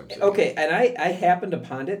first time seeing it. Okay, and I happened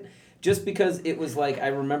upon it just because it was like, I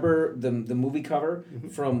remember the movie cover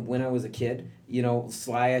from when I was a kid.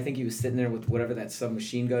 Sly, I think he was sitting there with whatever that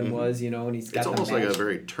submachine gun was, and he's got it's the almost match. like a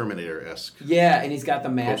very Terminator-esque. Yeah, and he's got the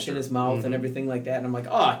match poster in his mouth and everything like that. And I'm like,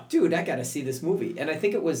 oh, dude, I got to see this movie. And I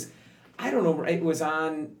think it was, I don't know, it was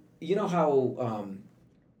on, how,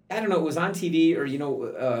 I don't know, it was on TV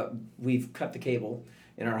or, we've cut the cable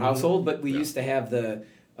in our household, but we used to have the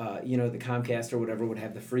Comcast or whatever would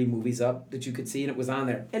have the free movies up that you could see, and it was on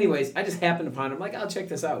there. Anyways, I just happened upon it. I'm like, I'll check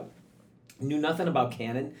this out. Knew nothing about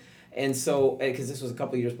Canon. And so, because this was a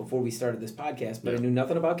couple of years before we started this podcast, but I knew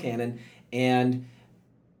nothing about Canon. And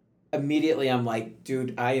immediately I'm like,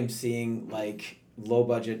 dude, I am seeing like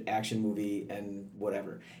low-budget action movie and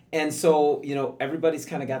whatever. And so, everybody's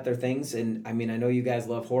kind of got their things. And I mean, I know you guys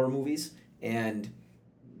love horror movies. And,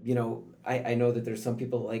 I know that there's some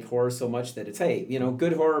people that like horror so much that it's, hey,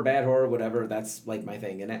 good horror, bad horror, whatever. That's like my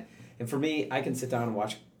thing. And for me, I can sit down and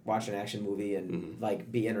watch an action movie and like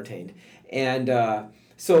be entertained. And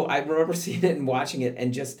so I remember seeing it and watching it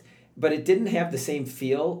and but it didn't have the same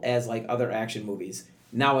feel as like other action movies.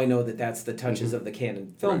 Now I know that that's the touches of the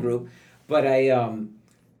Canon Film Group. But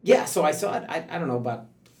so I saw it, I don't know, about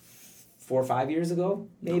 4 or 5 years ago,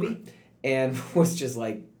 maybe, and was just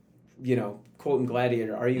like, quoting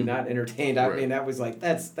Gladiator, are you not entertained? I mean, that was like,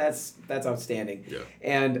 that's outstanding. Yeah.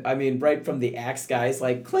 And I mean, right from the axe guys,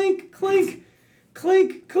 like clink, clink,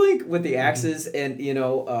 clink, clink with the axes, and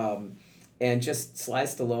and just Sly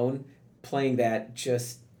Stallone playing that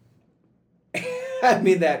just, I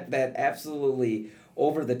mean, that absolutely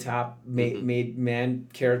over the top made man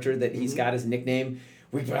character that he's got his nickname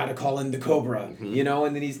we gotta call in the Cobra, you know,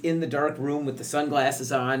 and then he's in the dark room with the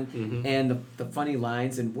sunglasses on and the funny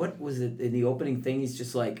lines. And what was it in the opening thing? He's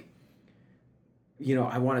just like, you know,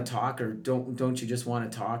 I want to talk, or don't you just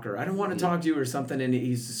want to talk, or I don't want to talk to you, or something. And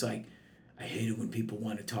he's just like, I hate it when people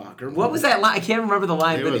want to talk. Or what was that line? I can't remember the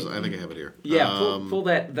line. I think I have it here. Yeah, pull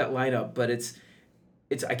that line up. But it's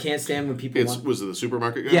I can't stand when people Was it the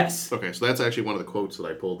supermarket guy? Yes. Okay, so that's actually one of the quotes that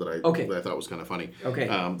I pulled that I thought was kind of funny. Okay.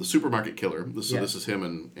 The supermarket killer. This is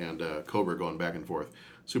him and Cobra going back and forth.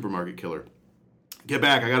 Supermarket killer. Get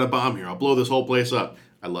back, I got a bomb here. I'll blow this whole place up.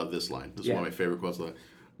 I love this line. This is one of my favorite quotes. Like,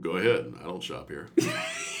 go ahead, I don't shop here.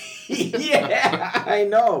 Yeah, I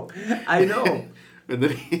know.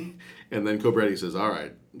 And then Cobretti says, all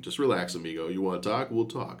right, just relax, amigo. You want to talk? We'll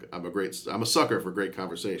talk. I'm a sucker for great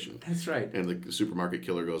conversation. That's right. And the supermarket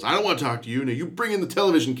killer goes, I don't want to talk to you. Now, you bring in the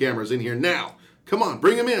television cameras in here now. Come on,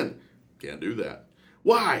 bring them in. Can't do that.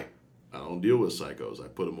 Why? I don't deal with psychos. I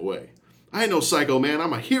put them away. I ain't no psycho, man.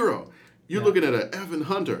 I'm a hero. You're looking at a Evan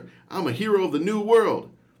Hunter. I'm a hero of the new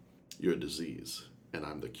world. You're a disease, and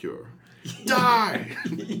I'm the cure. Die!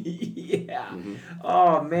 Yeah.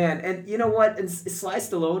 Oh, man. And you know what? And Sly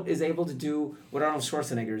Stallone is able to do what Arnold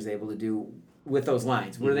Schwarzenegger is able to do with those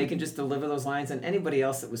lines, where they can just deliver those lines, and anybody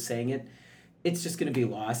else that was saying it, it's just going to be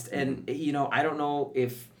lost. And, you know, I don't know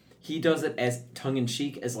if he does it as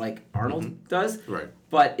tongue-in-cheek as, like, Arnold does. Right.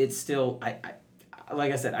 But it's still... I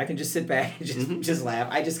like I said, I can just sit back and just laugh.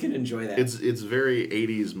 I just can enjoy that. It's very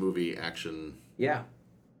 80s movie action. Yeah.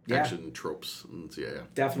 Action tropes. Yeah.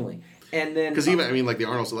 Definitely. And then... Because even, I mean, like the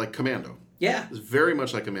Arnold's, like Commando. Yeah. It's very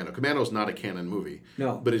much like Commando. Commando's not a canon movie.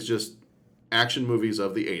 No. But it's just action movies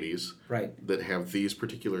of the 80s. Right. That have these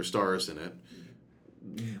particular stars in it.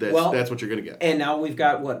 That's what you're going to get. And now we've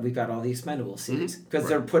got all the Expendables series. Because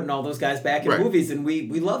they're putting all those guys back in movies, and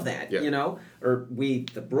we love that, you know? Or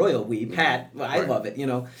the royal Pat, I love it, you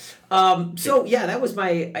know? So, yeah, that was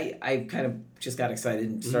I kind of just got excited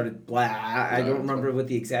and started I don't remember what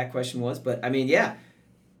the exact question was, but, I mean, yeah.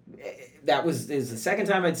 It was the second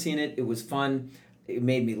time I'd seen it. It was fun. It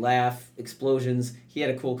made me laugh. Explosions. He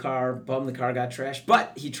had a cool car. The car got trashed.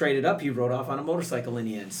 But he traded up. He rode off on a motorcycle in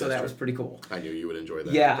the end. So that was pretty cool. I knew you would enjoy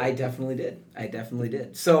that. Yeah, I definitely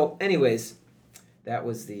did. So, anyways, that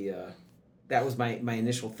was my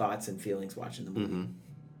initial thoughts and feelings watching the movie.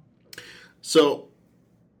 So,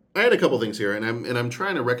 I had a couple things here, and I'm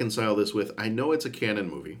trying to reconcile this with, I know it's a canon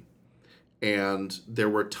movie, and there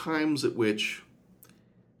were times at which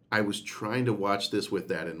I was trying to watch this with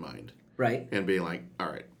that in mind. Right. And being like, all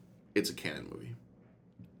right, it's a canon movie.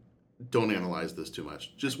 Don't analyze this too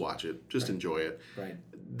much. Just watch it. Just enjoy it. Right.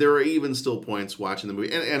 There are even still points watching the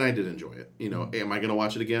movie, and I did enjoy it. You know, am I going to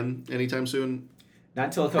watch it again anytime soon? Not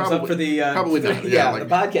until it comes up for the probably not. the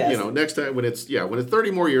podcast. You know, next time when it's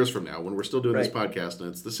 30 more years from now, when we're still doing this podcast and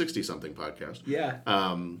it's the 60-something podcast. Yeah.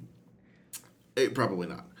 Probably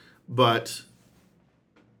not. But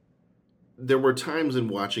there were times in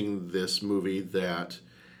watching this movie that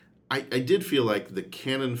I did feel like the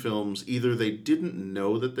canon films, either they didn't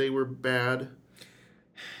know that they were bad,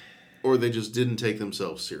 or they just didn't take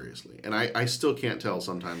themselves seriously. And I still can't tell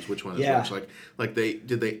sometimes which one is which. Like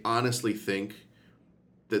did they honestly think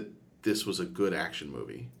that this was a good action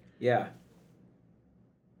movie? Yeah.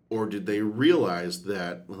 Or did they realize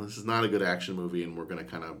that, well, this is not a good action movie and we're going to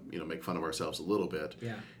kind of, make fun of ourselves a little bit?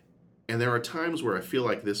 Yeah. And there are times where I feel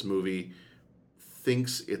like this movie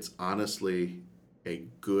thinks it's honestly a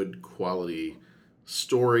good quality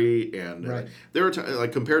story, and there are times,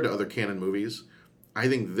 like, compared to other canon movies, I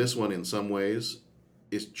think this one in some ways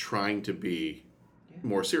is trying to be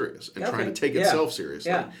more serious and trying to take itself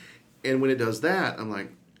seriously. Yeah. And when it does that, I'm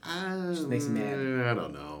like, just makes me mad. I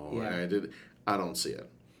don't know. Yeah. I don't see it.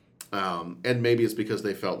 And maybe it's because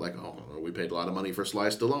they felt like, we paid a lot of money for Sly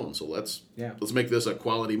Stallone, so let's make this a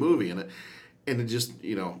quality movie, and it just,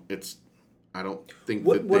 it's. I don't think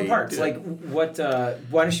what parts did. Like what?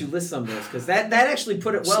 Why don't you list some of those? Because that actually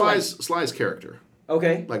put it well. Sly's character.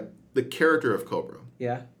 Okay. Like the character of Cobra.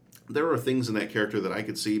 Yeah. There are things in that character that I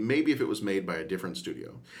could see maybe if it was made by a different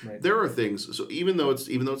studio. Right. There are things. So even though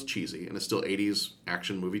it's cheesy and it's still 80s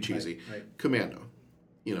action movie cheesy, right. Commando,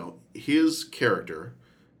 his character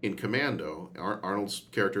in Commando, Arnold's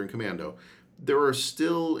character in Commando, there are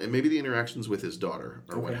still, and maybe the interactions with his daughter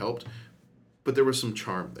are what helped. But there was some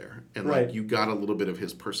charm there. And you got a little bit of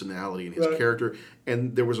his personality and his character.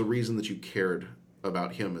 And there was a reason that you cared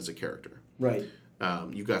about him as a character. Right.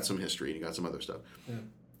 You got some history and you got some other stuff. Yeah.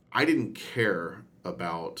 I didn't care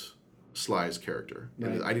about Sly's character.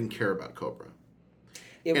 Right. And I didn't care about Cobra.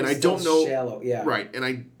 It and was I don't know shallow, yeah. Right. And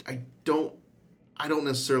I don't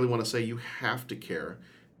necessarily want to say you have to care,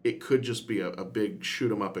 it could just be a big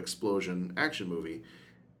shoot 'em up explosion action movie.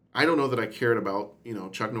 I don't know that I cared about,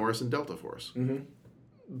 Chuck Norris and Delta Force.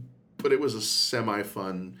 Mm-hmm. But it was a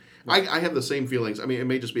semi-fun... I have the same feelings. I mean, it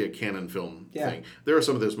may just be a canon film thing. There are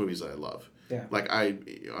some of those movies that I love. Yeah. Like, I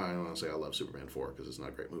don't want to say I love Superman 4 because it's not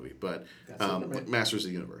a great movie, but Masters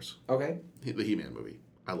of the Universe. Okay. The He-Man movie.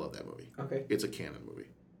 I love that movie. Okay. It's a canon movie.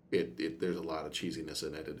 There's a lot of cheesiness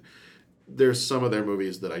in it. And there's some of their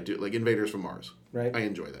movies that I do, like Invaders from Mars. Right. I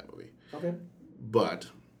enjoy that movie. Okay. But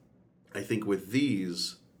I think with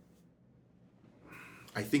these,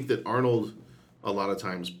 I think that Arnold a lot of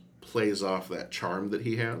times plays off that charm that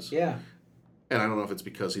he has. Yeah. And I don't know if it's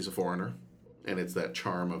because he's a foreigner, and it's that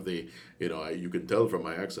charm of the, you can tell from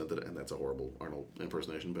my accent that, and that's a horrible Arnold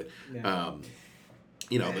impersonation, but,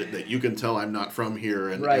 that you can tell I'm not from here,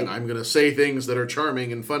 and I'm going to say things that are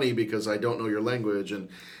charming and funny because I don't know your language, and,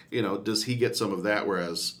 does he get some of that,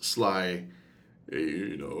 whereas Sly,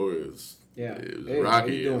 is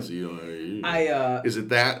Rocky, is it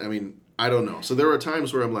that? I mean, I don't know. So there are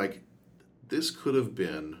times where I'm like, this could have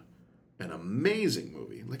been an amazing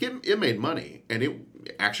movie. Like, it made money, and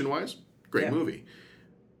action-wise, great movie.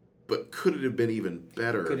 But could it have been even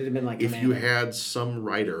better Could it have been like if Commando? you had some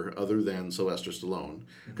writer other than Sylvester Stallone?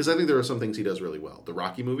 Because I think there are some things he does really well. The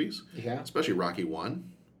Rocky movies, especially Rocky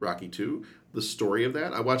 1, Rocky 2, the story of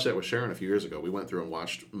that. I watched that with Sharon a few years ago. We went through and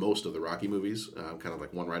watched most of the Rocky movies, kind of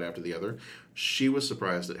like one right after the other. She was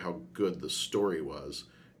surprised at how good the story was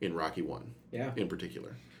in Rocky 1 in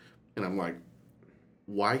particular. And I'm like,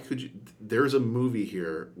 why could you... There's a movie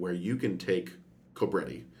here where you can take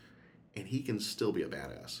Cobretti, and he can still be a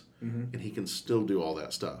badass. Mm-hmm. And he can still do all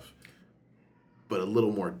that stuff. But a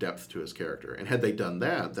little more depth to his character. And had they done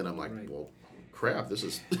that, then I'm like, well, crap, this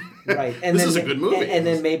is... Right. And this then, is a good movie. And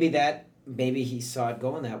then maybe he saw it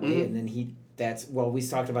going that way, and then we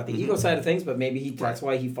talked about the ego side of things, but maybe that's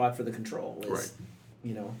why he fought for the control.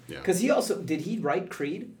 Because he also... Did he write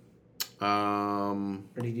Creed? Or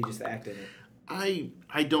did he just act in it?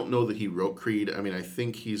 I don't know that he wrote Creed. I mean, I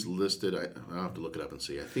think he's listed. I'll have to look it up and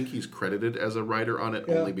see. I think he's credited as a writer on it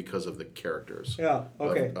only because of the characters. Yeah.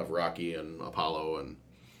 Okay. Of Rocky and Apollo and.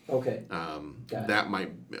 Okay. That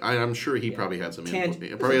might. I'm sure he probably had some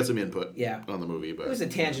input. Probably had some input. On the movie, but it was a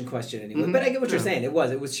tangent question anyway. But I get what you're saying. It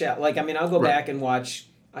was. Like, I mean, I'll go back and watch.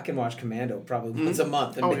 I can watch Commando probably once a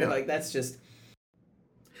month and be like, that's just.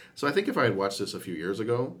 So I think if I had watched this a few years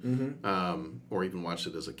ago, or even watched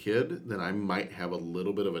it as a kid, then I might have a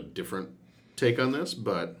little bit of a different take on this.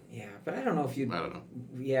 But but I don't know if you. I don't know.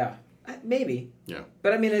 Yeah, maybe. Yeah.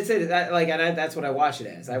 But I mean, that's what I watch it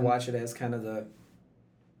as. I watch it as kind of the.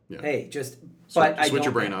 Yeah. Hey, just. Switch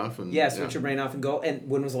your brain off and switch your brain off and go. And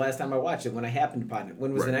when was the last time I watched it? When I happened upon it.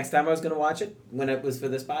 When was the next time I was going to watch it? When it was for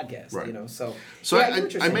this podcast. Right. So.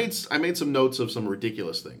 I made some notes of some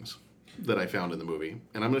ridiculous things that I found in the movie,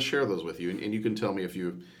 and I'm going to share those with you, and you can tell me if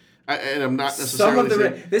you. And I'm not necessarily.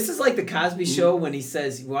 This is like the Cosby Show when he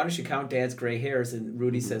says, "Why don't you count Dad's gray hairs?" And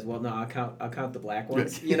Rudy says, "Well, no, I'll count the black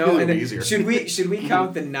ones." And easier. should we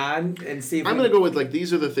count the non and see? If I'm going to go with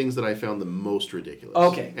these are the things that I found the most ridiculous.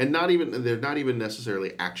 Okay, and they're not even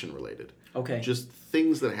necessarily action related. Okay, just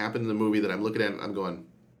things that happen in the movie that I'm looking at and I'm going.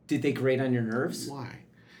 Did they grate on your nerves? Why?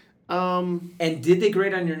 And did they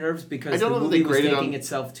grate on your nerves because the movie was taking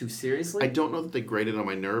itself too seriously? I don't know that they grated on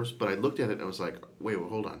my nerves, but I looked at it and I was like, wait,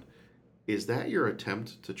 hold on. Is that your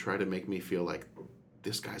attempt to try to make me feel like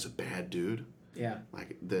this guy's a bad dude? Yeah.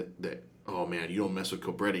 Like that oh man, you don't mess with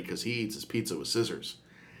Cobretti because he eats his pizza with scissors.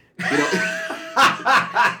 That's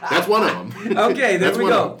one of them. Okay, there we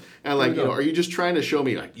go. And are you just trying to show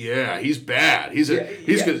me he's bad. He's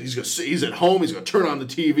at home. He's gonna turn on the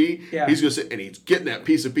TV. Yeah. He's gonna sit and he's getting that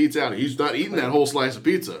piece of pizza out. And he's not eating that whole slice of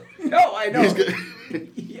pizza. No, I know.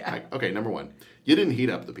 Okay, number one, you didn't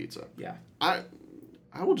heat up the pizza. Yeah.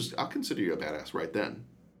 I'll consider you a badass right then.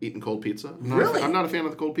 Eating cold pizza. Really? I'm not a fan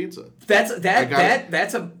of the cold pizza. That's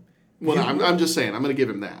a. Well, I'm just saying. I'm going to give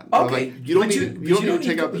him that. Okay. You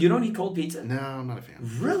don't eat cold pizza? No, I'm not a fan.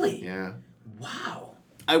 Really? Yeah. Wow.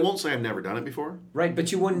 I won't say I've never done it before. Right,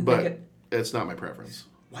 but you wouldn't but make it... it's not my preference.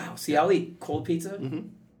 Wow. See, I'll eat cold pizza,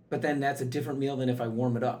 but then that's a different meal than if I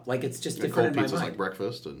warm it up. Like, it's just different in my mind. Cold pizza's like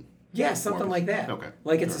breakfast? Yeah, something like that. Okay.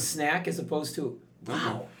 Like it's a snack as opposed to...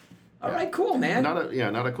 Wow. All right, cool, man.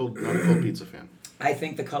 Not a cold pizza fan. I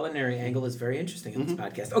think the culinary angle is very interesting in this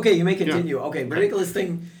podcast. Okay, you may continue. Yeah. Okay, ridiculous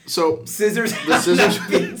thing. So scissors. The scissors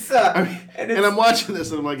pizza. And I'm watching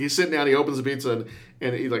this, and I'm like, he's sitting down, he opens the pizza,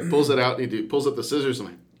 and he pulls it out, and he pulls up the scissors,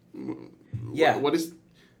 and I'm like,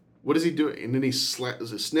 what is he doing? And then he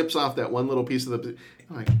snips off that one little piece of the.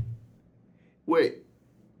 I'm like, wait,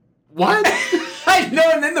 what? I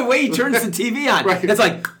know, and then the way he turns the TV on, Right. it's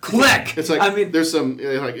like click. It's like, I mean, there's some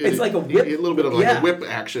it's like a whip, a little bit of like a whip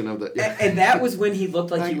action of the. And that was when he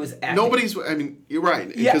looked like he was acting. Nobody's. I mean, you're right.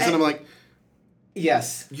 Because Yeah, then I'm like,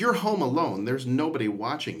 yes, you're home alone. There's nobody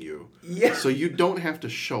watching you. Yeah. So you don't have to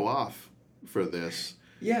show off for this.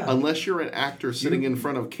 Yeah. Unless you're an actor sitting in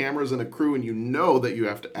front of cameras and a crew, and you know that you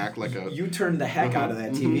have to act like a. You turn the heck out of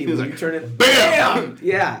that TV. He's When like, you turn it. Bam!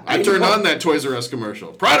 Yeah. I turned on that Toys R Us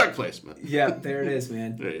commercial. Product placement. Yeah, there it is,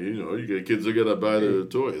 man. Hey, you get kids are gonna buy the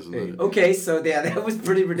toys. And then, Okay, so yeah, that was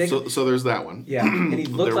pretty ridiculous. so there's that one. Yeah, and he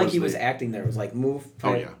looked There like was he was the- acting there. It was like move, Oh,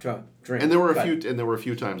 play, yeah. drink. And there were But- a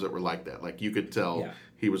few times that were like that. Like you could tell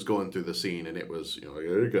he was going through the scene, and it was like,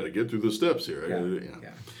 I gotta get through the steps here.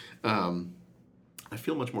 I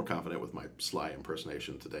feel much more confident with my Sly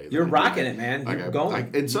impersonation today. You're rocking it, man. You're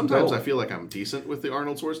going. And sometimes Go. I feel like I'm decent with the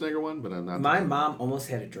Arnold Schwarzenegger one, but I'm not. My mom almost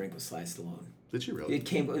had a drink with Sly Stallone. Did she really? It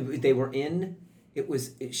came. They were in.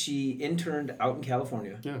 She interned out in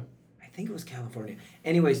California. Yeah. I think it was California.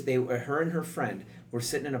 Anyways, her and her friend were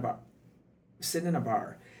sitting in a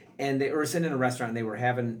bar, and they were sitting in a restaurant. And they were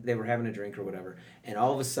having a drink or whatever. And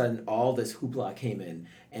all of a sudden, all this hoopla came in,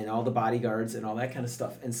 and all the bodyguards and all that kind of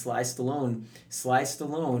stuff. And Sly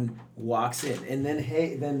Stallone walks in, and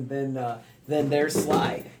then there's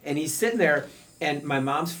Sly, and he's sitting there. And my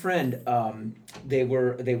mom's friend, they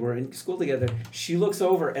were in school together. She looks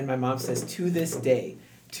over, and my mom says, to this day,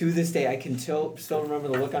 I can still remember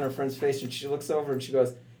the look on her friend's face. And she looks over and she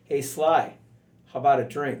goes, "Hey, Sly, how about a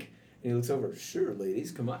drink?" And he looks over, "Sure,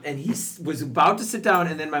 ladies, come on." And he was about to sit down,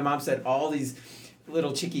 and then my mom said, all these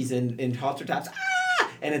little chickies in halter tops, ah!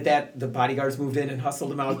 And at that, the bodyguards moved in and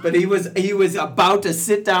hustled him out. But he was about to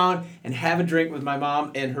sit down and have a drink with my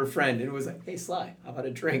mom and her friend. And it was like, "Hey, Sly, how about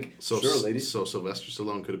a drink?" So, "Sure, ladies." So Sylvester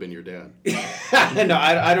Stallone could have been your dad. No,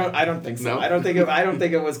 I don't think so. No? I don't think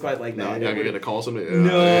it was quite like that. No, you're gonna call somebody. No,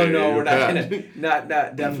 hey, we're not Pat. gonna.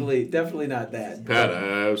 Not definitely not that. Pat,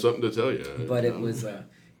 I have something to tell you. But it was,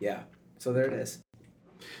 yeah. So there it is.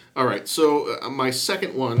 All right, so my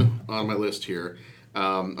second one on my list here.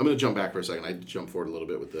 I'm going to jump back for a second. I jumped forward a little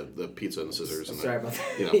bit with the pizza and the scissors. And Sorry about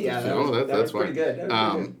that. You know, Yeah, that that's was pretty fine. good.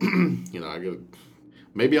 That was pretty You know,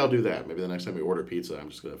 maybe I'll do that. Maybe the next time we order pizza, I'm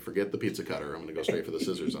just going to forget the pizza cutter. I'm going to go straight for the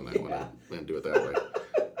scissors on that one and do it that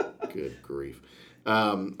way. Good grief.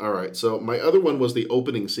 All right, so my other one was the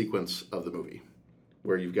opening sequence of the movie,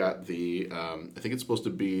 where you've got the, I think it's supposed to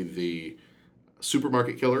be the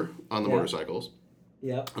supermarket killer on the motorcycles.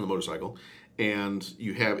 Yeah. On the motorcycle. And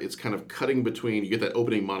it's kind of cutting between, you get that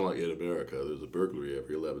opening monologue, in America, there's a burglary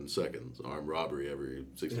every 11 seconds, armed robbery every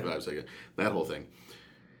 65 seconds, that whole thing.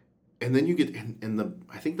 And then you get,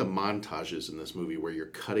 I think the montages in this movie where you're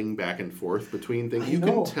cutting back and forth between things, you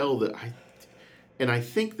can tell that I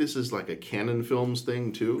think this is like a Canon Films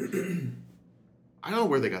thing too. I don't know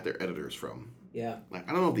where they got their editors from. Yeah. Like,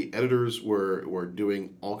 I don't know if the editors were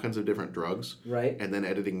doing all kinds of different drugs, right, and then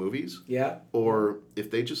editing movies, yeah, or if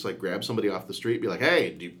they just like grab somebody off the street, and be like,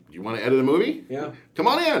 "Hey, do you want to edit a movie? Yeah, come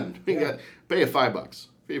on in. Pay you $5.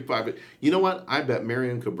 Pay you $5. You know what? I bet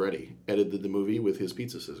Marion Cobretti edited the movie with his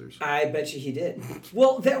pizza scissors. I bet you he did.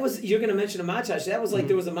 Well, you're going to mention a montage. That was like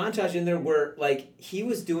there was a montage in there where like he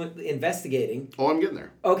was investigating. Oh, I'm getting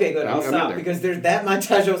there. Okay, good. I'll stop because there's that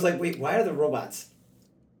montage. I was like, wait, why are there robots?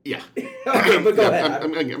 Yeah. Okay, but go ahead.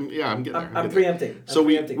 I'm getting there. I'm preempting. So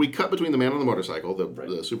we cut between the man on the motorcycle,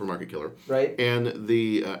 the supermarket killer, right, and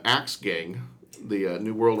the Axe Gang, the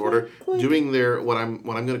New World Order, doing their what I'm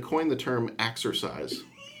going to coin the term Axercise.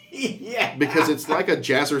 Yeah. Because it's like a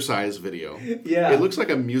jazzercise video. Yeah. It looks like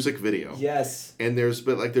a music video. Yes. And there's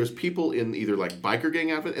people in either like biker gang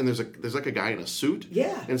outfit, and there's like a guy in a suit.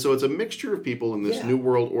 Yeah. And so it's a mixture of people in this New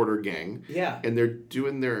World Order gang. Yeah. And they're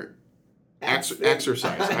doing their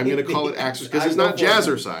exercise. I'm going to call it exercise because it's not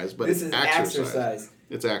jazzercise, but this it's is exercise.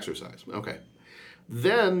 It's exercise. Okay.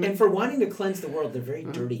 Then and for wanting to cleanse the world, they're very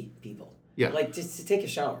dirty people. Yeah. Like just to take a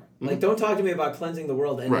shower. Like don't talk to me about cleansing the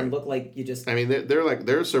world and then look like you just. I mean,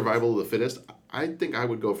 they're survival of the fittest. I think I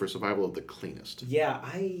would go for survival of the cleanest. Yeah,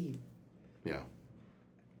 Yeah.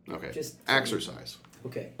 Okay. Just exercise.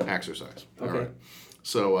 Okay. Exercise. Okay. All right.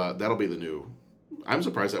 So that'll be the new. I'm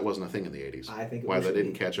surprised that wasn't a thing in the 80s. I think why that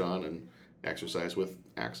didn't catch on and exercise with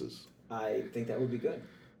axes. I think that would be good.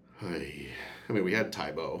 I mean, we had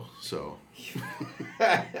Tybo, so.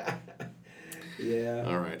 Yeah.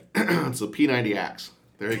 All right. It's the P90 axe.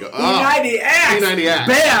 There you go. P90 axe. P90 axe.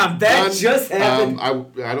 Bam! That just happened. I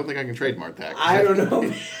don't think I can trademark that. I don't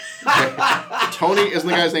know. Tony, isn't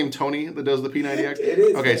the guy's name Tony that does the P90X? It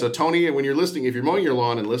is. Okay, so Tony, when you're listening, if you're mowing your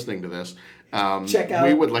lawn and listening to this, check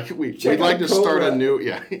out. We'd like to start a new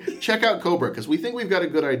check out Cobra, because we think we've got a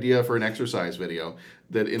good idea for an exercise video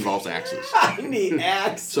that involves axes. Tiny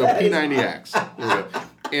axe. So P90X.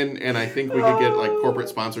 And I think we could get like corporate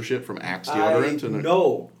sponsorship from Axe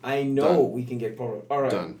deodorant. I know we can get corporate. All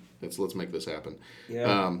right. Done. Let's make this happen.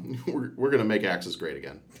 Yeah. We're gonna make axes great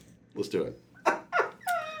again. Let's do it.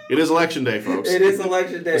 It is election day, folks. It is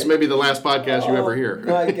election day. This may be the last podcast you ever hear.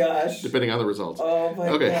 Oh my gosh. Depending on the results. Oh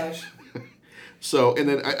my gosh. So, and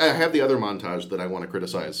then I have the other montage that I want to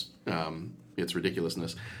criticize. Its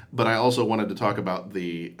ridiculousness, but I also wanted to talk about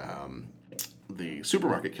the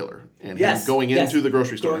supermarket killer and him going into the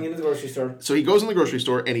grocery store. Going into the grocery store. So he goes in the grocery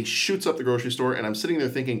store and he shoots up the grocery store, and I'm sitting there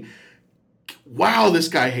thinking, wow, this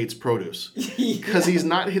guy hates produce. Because he's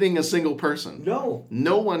not hitting a single person.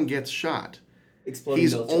 No one gets shot. Exploding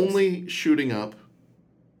he's milkshakes. only shooting up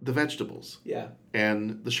the vegetables. Yeah.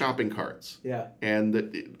 And the shopping carts. Yeah.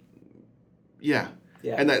 And Yeah.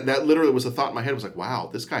 And that literally was a thought in my head. It was like, wow,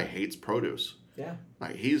 this guy hates produce. Yeah.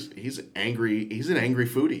 Like he's angry. He's an angry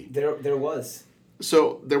foodie. There was.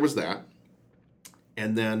 So there was that.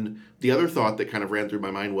 And then the other thought that kind of ran through my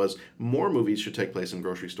mind was more movies should take place in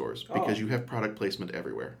grocery stores because you have product placement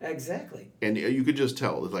everywhere. Exactly. And you could just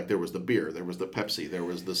tell, like there was the beer, there was the Pepsi, there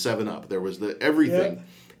was the 7-Up, there was the everything.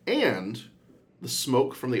 Yeah. And the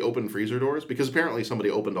smoke from the open freezer doors, because apparently somebody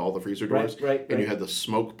opened all the freezer doors. Right. You had the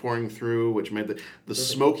smoke pouring through, which made the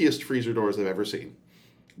smokiest freezer doors I've ever seen.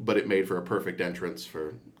 But it made for a perfect entrance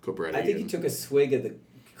for Cobretti. I think he took a swig of the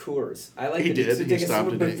Coors. I like he did. To He take a stopped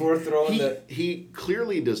swig it. before throwing He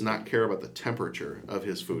clearly does not care about the temperature of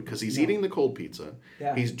his food because he's eating the cold pizza.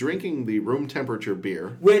 Yeah. He's drinking the room temperature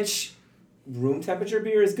beer. Which room temperature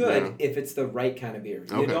beer is good if it's the right kind of beer.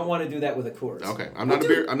 You don't want to do that with a Coors. Okay, I'm not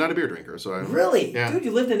a beer drinker, so really, yeah. Dude,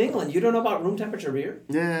 you lived in England. You don't know about room temperature beer?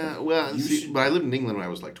 Yeah, well, but I lived in England when I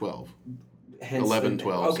was like 12. Hence 11,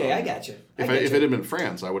 12. Okay, so I got you. If it had been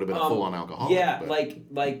France, I would have been a full-on alcoholic. Yeah,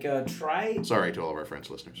 but try. Sorry to all of our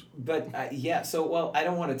French listeners. But so I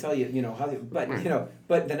don't want to tell you, how, but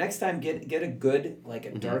but the next time get a good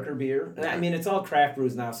a darker beer. I mean, it's all craft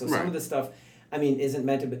brews now, so some of the stuff, isn't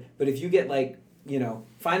meant to be. But if you get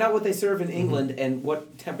find out what they serve in England and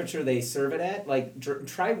what temperature they serve it at.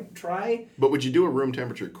 Try. But would you do a room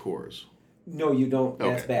temperature Coors? No, you don't.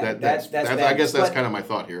 That's bad. That's bad. I guess that's kind of my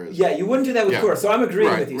thought here. Yeah, you wouldn't do that with Coors. So I'm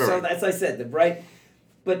agreeing with you. Right. So that's I said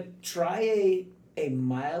but try a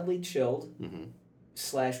mildly chilled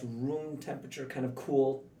 / room temperature kind of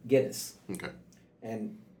cool Guinness. Okay.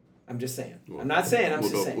 And I'm just saying. I'm not saying. I'm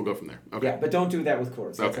just saying. We'll go from there. Okay. Yeah, but don't do that with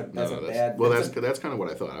Coors. That's that's bad. Well, that's kind of what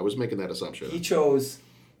I thought. I was making that assumption. He chose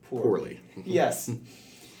poorly. Yes.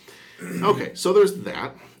 Okay, so there's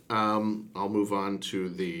that. I'll move on to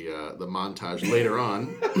the montage later on,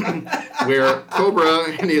 where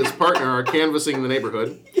Cobra and his partner are canvassing the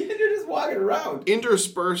neighborhood. You're just walking around.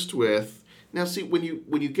 Interspersed with see when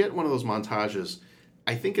you get one of those montages,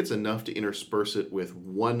 I think it's enough to intersperse it with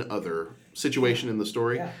one other situation in the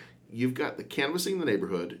story. Yeah. You've got the canvassing the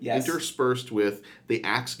neighborhood, yes. Interspersed with the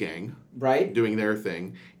Axe Gang, right, doing their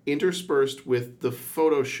thing, interspersed with the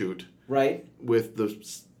photo shoot, right, with the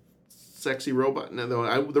sexy robot. No,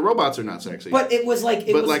 the robots are not sexy. But it was like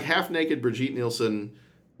like half naked Brigitte Nielsen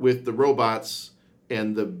with the robots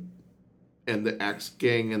and the Axe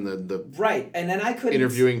Gang and the right, and then I couldn't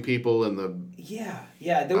interviewing people and the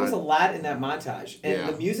yeah. There was a lot in that montage, and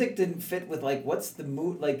yeah. the music didn't fit with what's the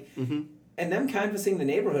mood And them canvassing the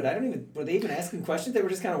neighborhood. Were they even asking questions? They were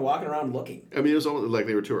just kind of walking around looking. I mean, it was almost like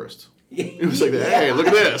they were tourists. It was like, hey, look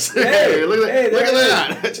at this. Hey, look at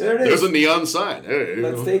that. There it is. There's a neon sign. Hey,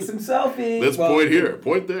 let's take some selfies. Let's point here,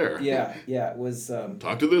 point there. Yeah, it was.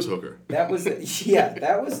 Talk to this hooker. That was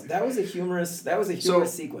that was a humorous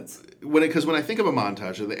sequence. When I think of a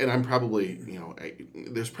montage, and I'm probably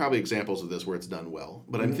there's probably examples of this where it's done well,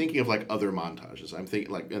 but I'm thinking of other montages. I'm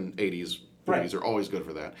thinking in 80s. Movies are always good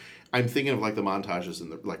for that. I'm thinking of the montages in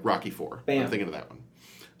the Rocky IV. Bam. I'm thinking of that one.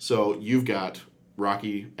 So you've got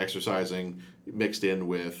Rocky exercising mixed in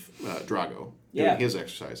with Drago doing his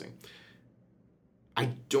exercising. I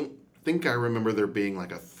don't think I remember there being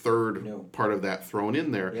a third part of that thrown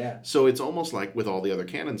in there. Yeah. So it's almost like with all the other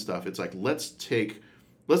canon stuff, it's let's take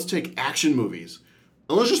action movies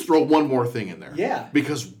and let's just throw one more thing in there. Yeah.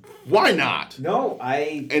 Because why not? No,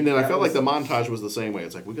 And then I felt like the montage was the same way.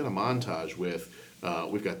 It's we got a montage with,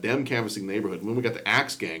 we've got them canvassing the neighborhood, and then we got the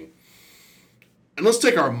Axe Gang. And let's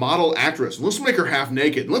take our model actress, and let's make her half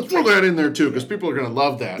naked, and let's throw that in there too, because people are going to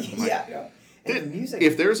love that. Yeah. And the music.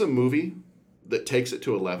 If there's a movie that takes it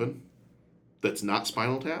to 11, that's not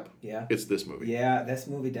Spinal Tap, Yeah. it's this movie. Yeah, this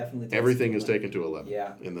movie definitely takes Everything it is to 11. taken to 11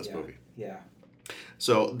 Yeah. in this movie. Yeah.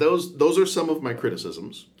 So those are some of my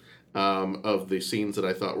criticisms of the scenes that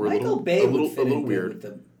I thought were Michael a Bay little would fit in good weird. with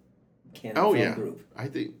the Cannon film group.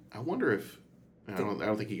 I wonder if I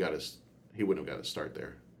don't think he wouldn't have got his start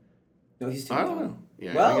there. No, he's too I young. don't know.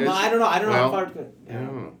 Yeah, Well, no, I don't know. I don't know how far. I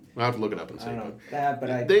don't know. I'll have to look it up and see. I don't know. Yeah,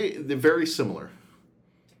 but they're very similar.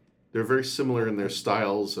 They're very similar in their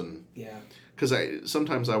styles and yeah. Because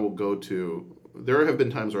sometimes I will go to. There have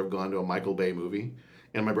been times where I've gone to a Michael Bay movie,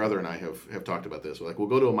 and my brother and I have talked about this. Like we'll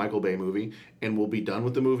go to a Michael Bay movie and we'll be done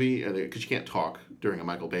with the movie because you can't talk during a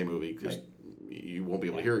Michael Bay movie because you won't be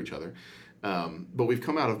able to hear each other. But we've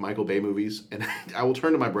come out of Michael Bay movies, and I will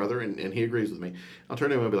turn to my brother, and he agrees with me. I'll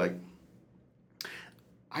turn to him and be like,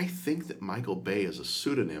 I think that Michael Bay is a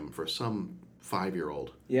pseudonym for some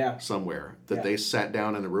 5-year-old somewhere that they sat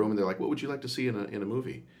down in a room and they're like, what would you like to see in a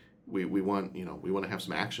movie? We want to have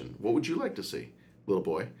some action. What would you like to see, little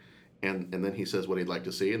boy? And then he says what he'd like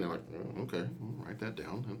to see, and they're like, oh, okay, I'll write that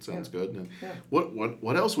down. That sounds good. And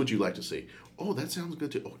what else would you like to see? Oh, that sounds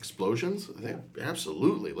good too. Oh, explosions?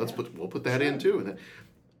 Absolutely. We'll put that in too. And then,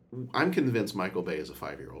 I'm convinced Michael Bay is a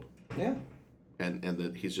 5-year-old. Yeah. And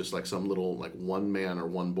that he's just like some little like one man or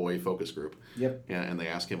one boy focus group. Yep. And they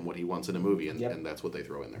ask him what he wants in a movie, and that's what they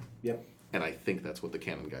throw in there. Yep. And I think that's what the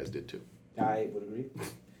Cannon guys did too. I would agree.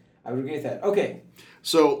 I would agree with that. Okay.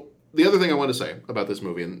 So the other thing I want to say about this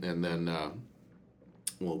movie, and then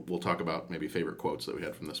we'll talk about maybe favorite quotes that we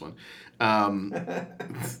had from this one,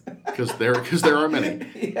 because there are many.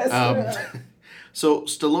 Yes, there are. So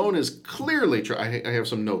Stallone is clearly I have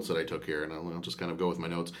some notes that I took here, and I'll just kind of go with my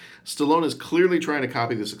notes. Stallone is clearly trying to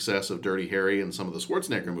copy the success of Dirty Harry and some of the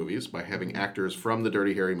Schwarzenegger movies by having actors from the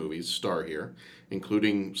Dirty Harry movies star here,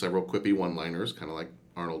 including several quippy one-liners, kind of like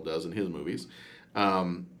Arnold does in his movies.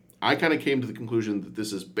 I kind of came to the conclusion that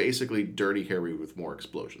this is basically Dirty Harry with more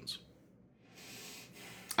explosions.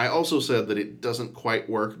 I also said that it doesn't quite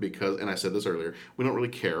work because, and I said this earlier, we don't really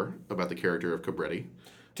care about the character of Cobretti.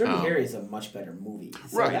 Dirty Harry is a much better movie.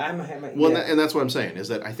 So Right. yeah. And that's what I'm saying, is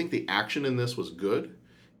that I think the action in this was good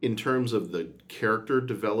in terms of the character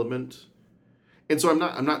development. And so I'm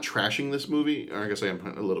not trashing this movie, or I guess I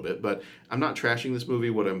am a little bit, but I'm not trashing this movie.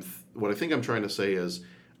 What I think I'm trying to say is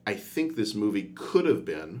I think this movie could have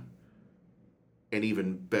been an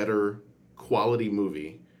even better quality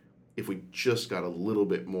movie if we just got a little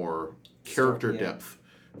bit more character depth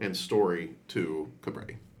and story to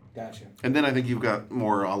Cobretti. Gotcha. And then I think you've got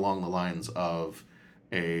more along the lines of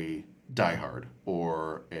a Die Hard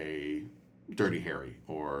or a Dirty Harry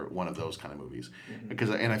or one of those kind of movies.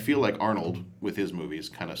 Mm-hmm. And I feel like Arnold with his movies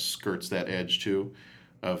kind of skirts that edge too,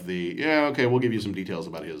 of the we'll give you some details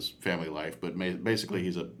about his family life, but basically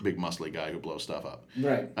he's a big muscly guy who blows stuff up.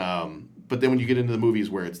 Right. But then when you get into the movies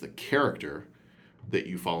where it's the character that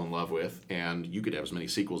you fall in love with, and you could have as many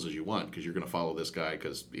sequels as you want because you're going to follow this guy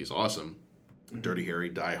because he's awesome. Dirty Harry,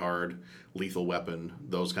 Die Hard, Lethal Weapon,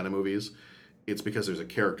 those kind of movies, it's because there's a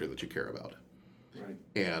character that you care about. Right.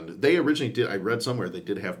 And they originally did, I read somewhere, they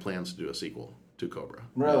did have plans to do a sequel to Cobra.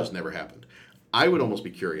 Really? It just never happened. I would almost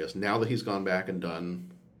be curious, now that he's gone back and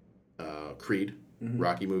done Creed,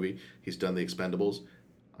 Rocky movie, he's done The Expendables,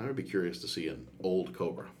 I would be curious to see an old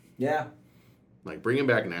Cobra. Yeah. Like, bring him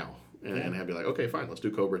back now and have be like, okay, fine, let's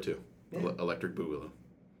do Cobra 2. Yeah. Electric Boogaloo.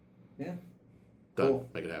 Yeah. Done. Cool.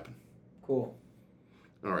 Make it happen. Cool.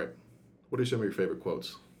 All right. What are some of your favorite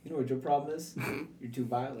quotes? You know what your problem is? You're too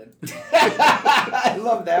violent. I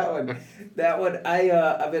love that one. That one.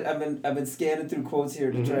 I've been scanning through quotes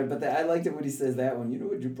here to try, but I liked it when he says that one. You know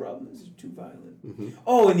what your problem is? You're too violent.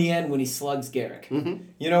 Oh, in the end when he slugs Garrick.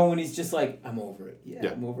 You know, when he's just like, I'm over it.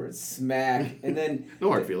 Yeah. I'm over it. Smack. And then no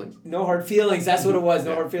hard feelings. No hard feelings. That's what it was.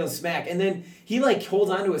 No hard feelings. Smack. And then he like holds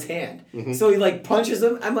onto his hand. So he like punches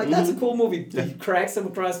him. I'm like, that's a cool movie. He cracks him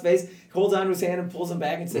across the face, holds onto his hand and pulls him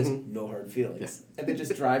back and says, no hard feelings. And then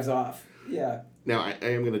just drives off. Yeah. Now, I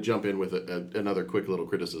am going to jump in with another quick little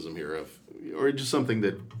criticism here or just something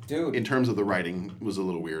that, in terms of the writing, was a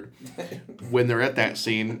little weird. When they're at that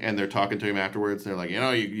scene and they're talking to him afterwards, they're like,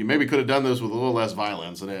 you maybe could have done this with a little less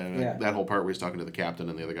violence. And that whole part where he's talking to the captain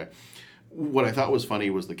and the other guy. What I thought was funny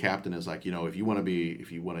was the captain is like, if you want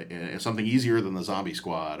to something easier than the zombie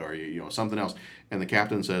squad or, something else. And the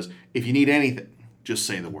captain says, if you need anything, just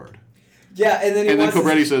say the word. Yeah, and then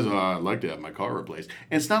Cobretti says, I'd like to have my car replaced.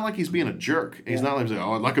 And it's not like he's being a jerk. He's not like saying,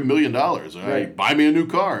 I'd like $1 million. Right. Buy me a new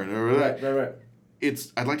car. Right.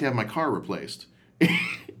 It's, I'd like to have my car replaced.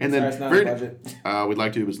 And then, it's not in the budget. We'd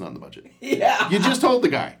like to, but it's not in the budget. Yeah. You just told the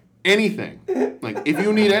guy anything. Like, if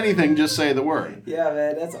you need anything, just say the word. Yeah,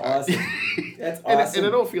 man, that's awesome. That's awesome. And I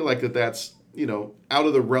don't feel like that's out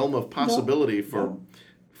of the realm of possibility for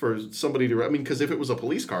somebody to. I mean, because if it was a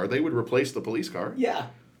police car, they would replace the police car. Yeah.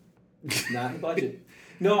 Not in the budget.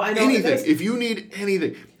 No, I know. Anything. If you need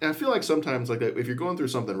anything. And I feel like sometimes like that, if you're going through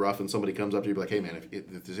something rough and somebody comes up to you, be like, hey, man,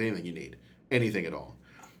 if there's anything you need, anything at all.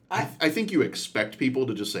 I think you expect people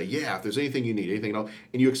to just say, yeah, if there's anything you need, anything at all.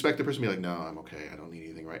 And you expect the person to be like, no, I'm okay. I don't need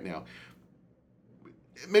anything right now.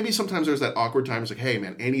 Maybe sometimes there's that awkward time. It's like, hey,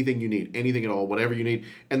 man, anything you need, anything at all, whatever you need.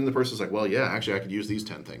 And then the person's like, well, yeah, actually, I could use these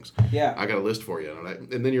 10 things. Yeah. I got a list for you.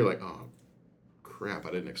 And then you're like, oh, crap,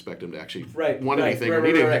 I didn't expect him to actually want anything or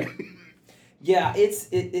need anything. Yeah, it's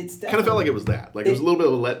definitely... kind of felt like it was that. Like, it was a little bit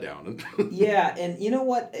of a letdown. Yeah, and you know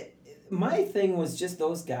what? My thing was just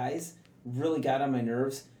those guys really got on my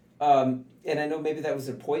nerves. And I know maybe that was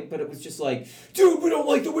their point, but it was just like, dude, we don't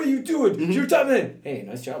like the way you do it. You're talking. Hey,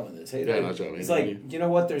 nice job on this. Hey, nice job. It's like, you know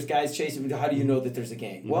what? There's guys chasing me. How do you know that there's a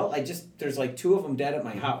gang? Well, there's like 2 of them dead at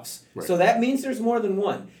my house. Right. So that means there's more than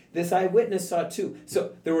one. This eyewitness saw 2.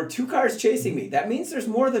 So there were 2 cars chasing me. That means there's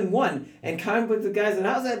more than one. And comic book the guys in the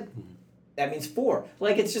house that means 4.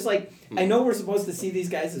 Like, it's just like, I know we're supposed to see these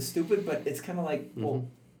guys as stupid, but it's kind of like, well,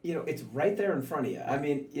 it's right there in front of you. I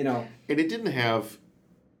mean, And it didn't have,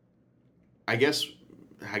 I guess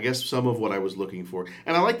some of what I was looking for,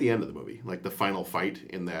 and I like the end of the movie, like the final fight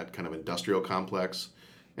in that kind of industrial complex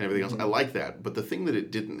and everything else. I like that, but the thing that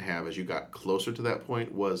it didn't have as you got closer to that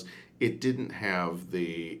point was it didn't have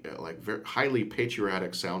the very highly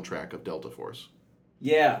patriotic soundtrack of Delta Force.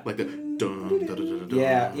 Yeah. Like the dun dun dun dun dun.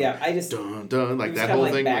 Yeah. I just dun dun like that whole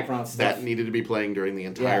thing. Background stuff. That needed to be playing during the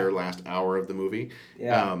entire last hour of the movie.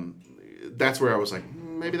 Yeah. That's where I was like,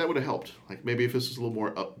 maybe that would have helped. Like maybe if this was a little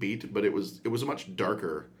more upbeat, but it was a much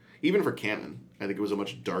darker, even for canon. I think it was a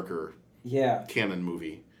much darker canon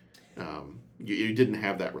movie. You didn't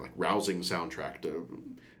have that like rousing soundtrack to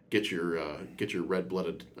get your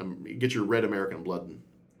red American blood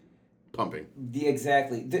pumping.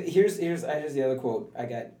 Exactly. Here's the other quote I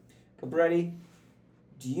got. Cabretti,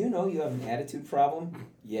 do you know you have an attitude problem?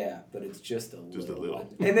 Yeah, but it's just a little one.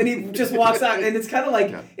 And then he just walks out, and it's kind of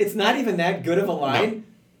like, it's not even that good of a line. No.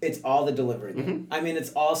 It's all the delivery. Mm-hmm. I mean,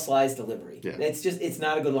 it's all Sly's delivery. Yeah. It's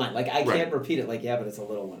not a good line. Like, I can't repeat it like, yeah, but it's a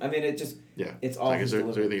little one. I mean, it's all his delivery.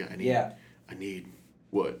 Is there anything I need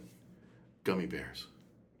what? Gummy bears.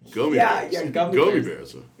 Gummy bears. Yeah, gummy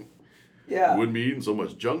bears. Yeah. Wouldn't be eating so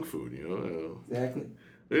much junk food, Exactly.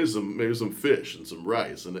 There's maybe some fish and some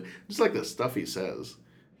rice. And just like the stuff he says.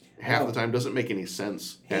 Half the time doesn't make any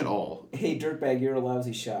sense at all. Hey, dirtbag, you're a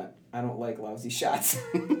lousy shot. I don't like lousy shots.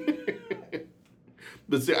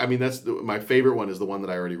 But I mean, my favorite one is the one that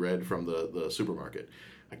I already read from the supermarket.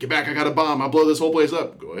 Get back, I got a bomb. I'll blow this whole place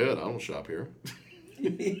up. Go ahead, I don't shop here.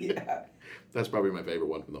 Yeah. That's probably my favorite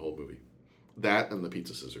one from the whole movie. That and the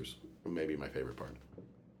pizza scissors are maybe my favorite part.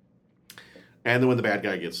 And then when the bad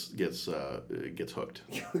guy gets hooked.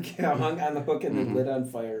 Hung on the hook and then lit on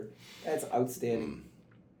fire. That's outstanding.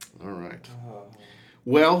 All right.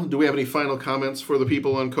 Well, do we have any final comments for the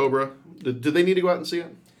people on Cobra? Did they need to go out and see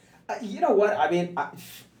it? You know what? I mean,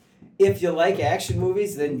 if you like action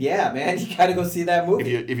movies, then yeah, man, you got to go see that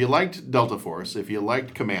movie. If you liked Delta Force, if you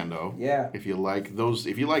liked Commando, if you like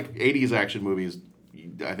 80s action movies,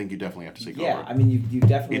 I think you definitely have to see Cobra. Yeah, I mean, you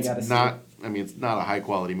definitely got to see it. I mean, it's not a high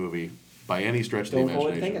quality movie by any stretch of the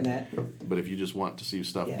imagination. Don't thinking that. But if you just want to see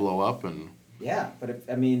stuff blow up and... Yeah, but if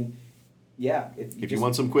you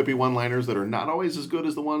want some quippy one-liners that are not always as good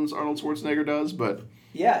as the ones Arnold Schwarzenegger does, but...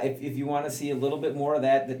 Yeah, if you want to see a little bit more of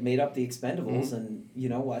that made up the Expendables and,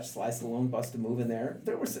 watch Sly Stallone bust a move in there.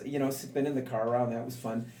 There was, spinning the car around, that was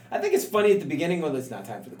fun. I think it's funny at the beginning when it's not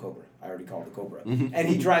time for the Cobra. I already called the Cobra. Mm-hmm. And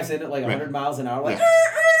he drives in at like 100 miles an hour, like,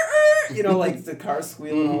 like the car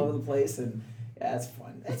squealing all over the place. And yeah, it's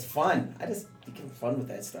fun. It's fun. I just get fun with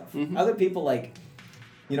that stuff. Mm-hmm. Other people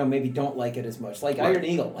maybe don't like it as much. Like Iron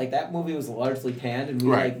Eagle, like that movie was largely panned, and we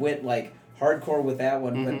went hardcore with that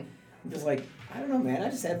one. But I'm just like, I don't know, man. I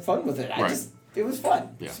just had fun with it. It was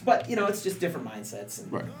fun. Yeah. But it's just different mindsets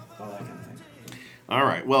and all that kind of thing. All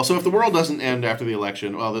right. Well, so if the world doesn't end after the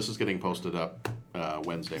election, well, this is getting posted up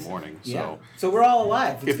Wednesday morning. So we're all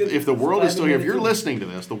alive. If the world is still here, if you're listening to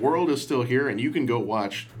this, the world is still here, and you can go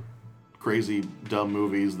watch crazy, dumb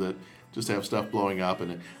movies that just have stuff blowing up,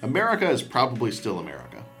 and America is probably still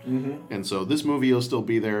America. Mm-hmm. And so this movie will still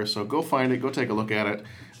be there, so go find it, go take a look at it.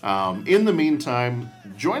 In the meantime,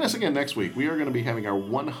 join us again next week. We are going to be having our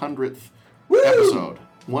 100th episode.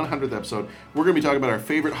 100th episode. We're going to be talking about our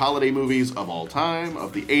favorite holiday movies of all time,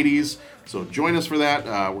 of the 80s. So join us for that.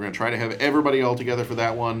 We're going to try to have everybody all together for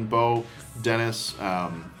that one. Bo, Dennis,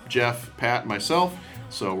 Jeff, Pat, myself.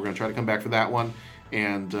 So we're going to try to come back for that one.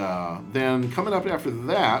 And then coming up after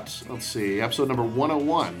that, let's see, episode number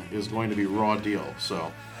 101 is going to be Raw Deal.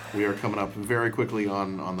 So we are coming up very quickly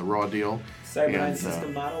on the Raw Deal. Cyberdyne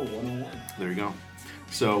System Model 101. There you go.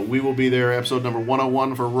 So we will be there, episode number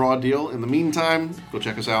 101 for Raw Deal. In the meantime, go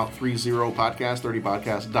check us out, 30podcast,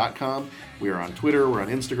 30podcast.com. We are on Twitter, we're on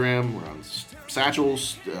Instagram, we're on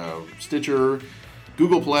Satchels, Stitcher,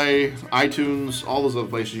 Google Play, iTunes, all those other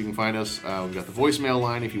places you can find us. We've got the voicemail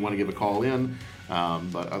line if you want to give a call in.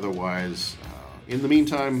 But otherwise, in the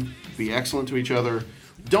meantime, be excellent to each other.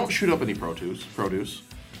 Don't shoot up any produce.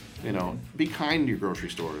 You know, be kind to your grocery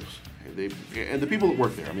stores. And the people that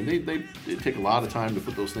work there, I mean, they take a lot of time to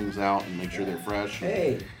put those things out and make sure they're fresh.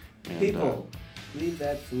 Hey, people, leave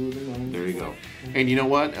that food alone. There you go. And you know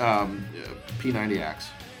what? P90 Axe.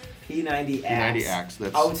 P90 Axe.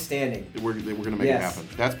 That's outstanding. We're going to make it happen.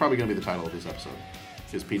 That's probably going to be the title of this episode,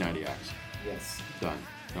 is P90 Axe. Yes. Done.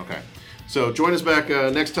 Okay. So join us back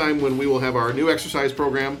next time when we will have our new exercise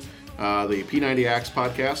program, the P90 Axe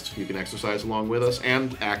podcast. You can exercise along with us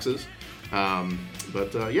and axes.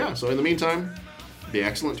 So in the meantime, be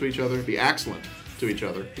excellent to each other. Be excellent to each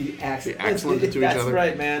other. Be excellent to each other. That's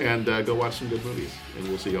right, man. And go watch some good movies. And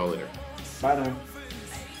we'll see y'all later. Bye now.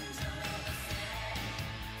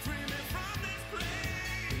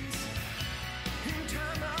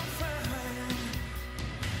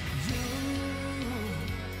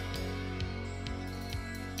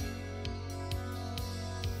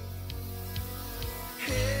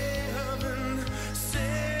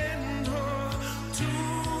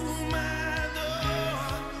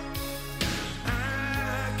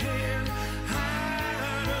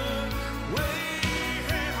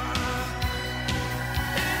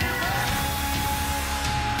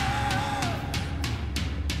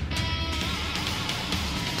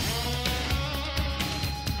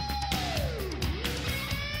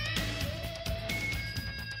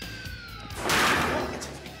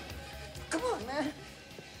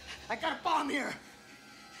 I got a bomb here.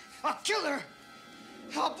 I'll kill her.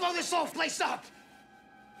 I'll blow this whole place up.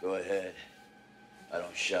 Go ahead. I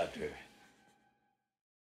don't shot her.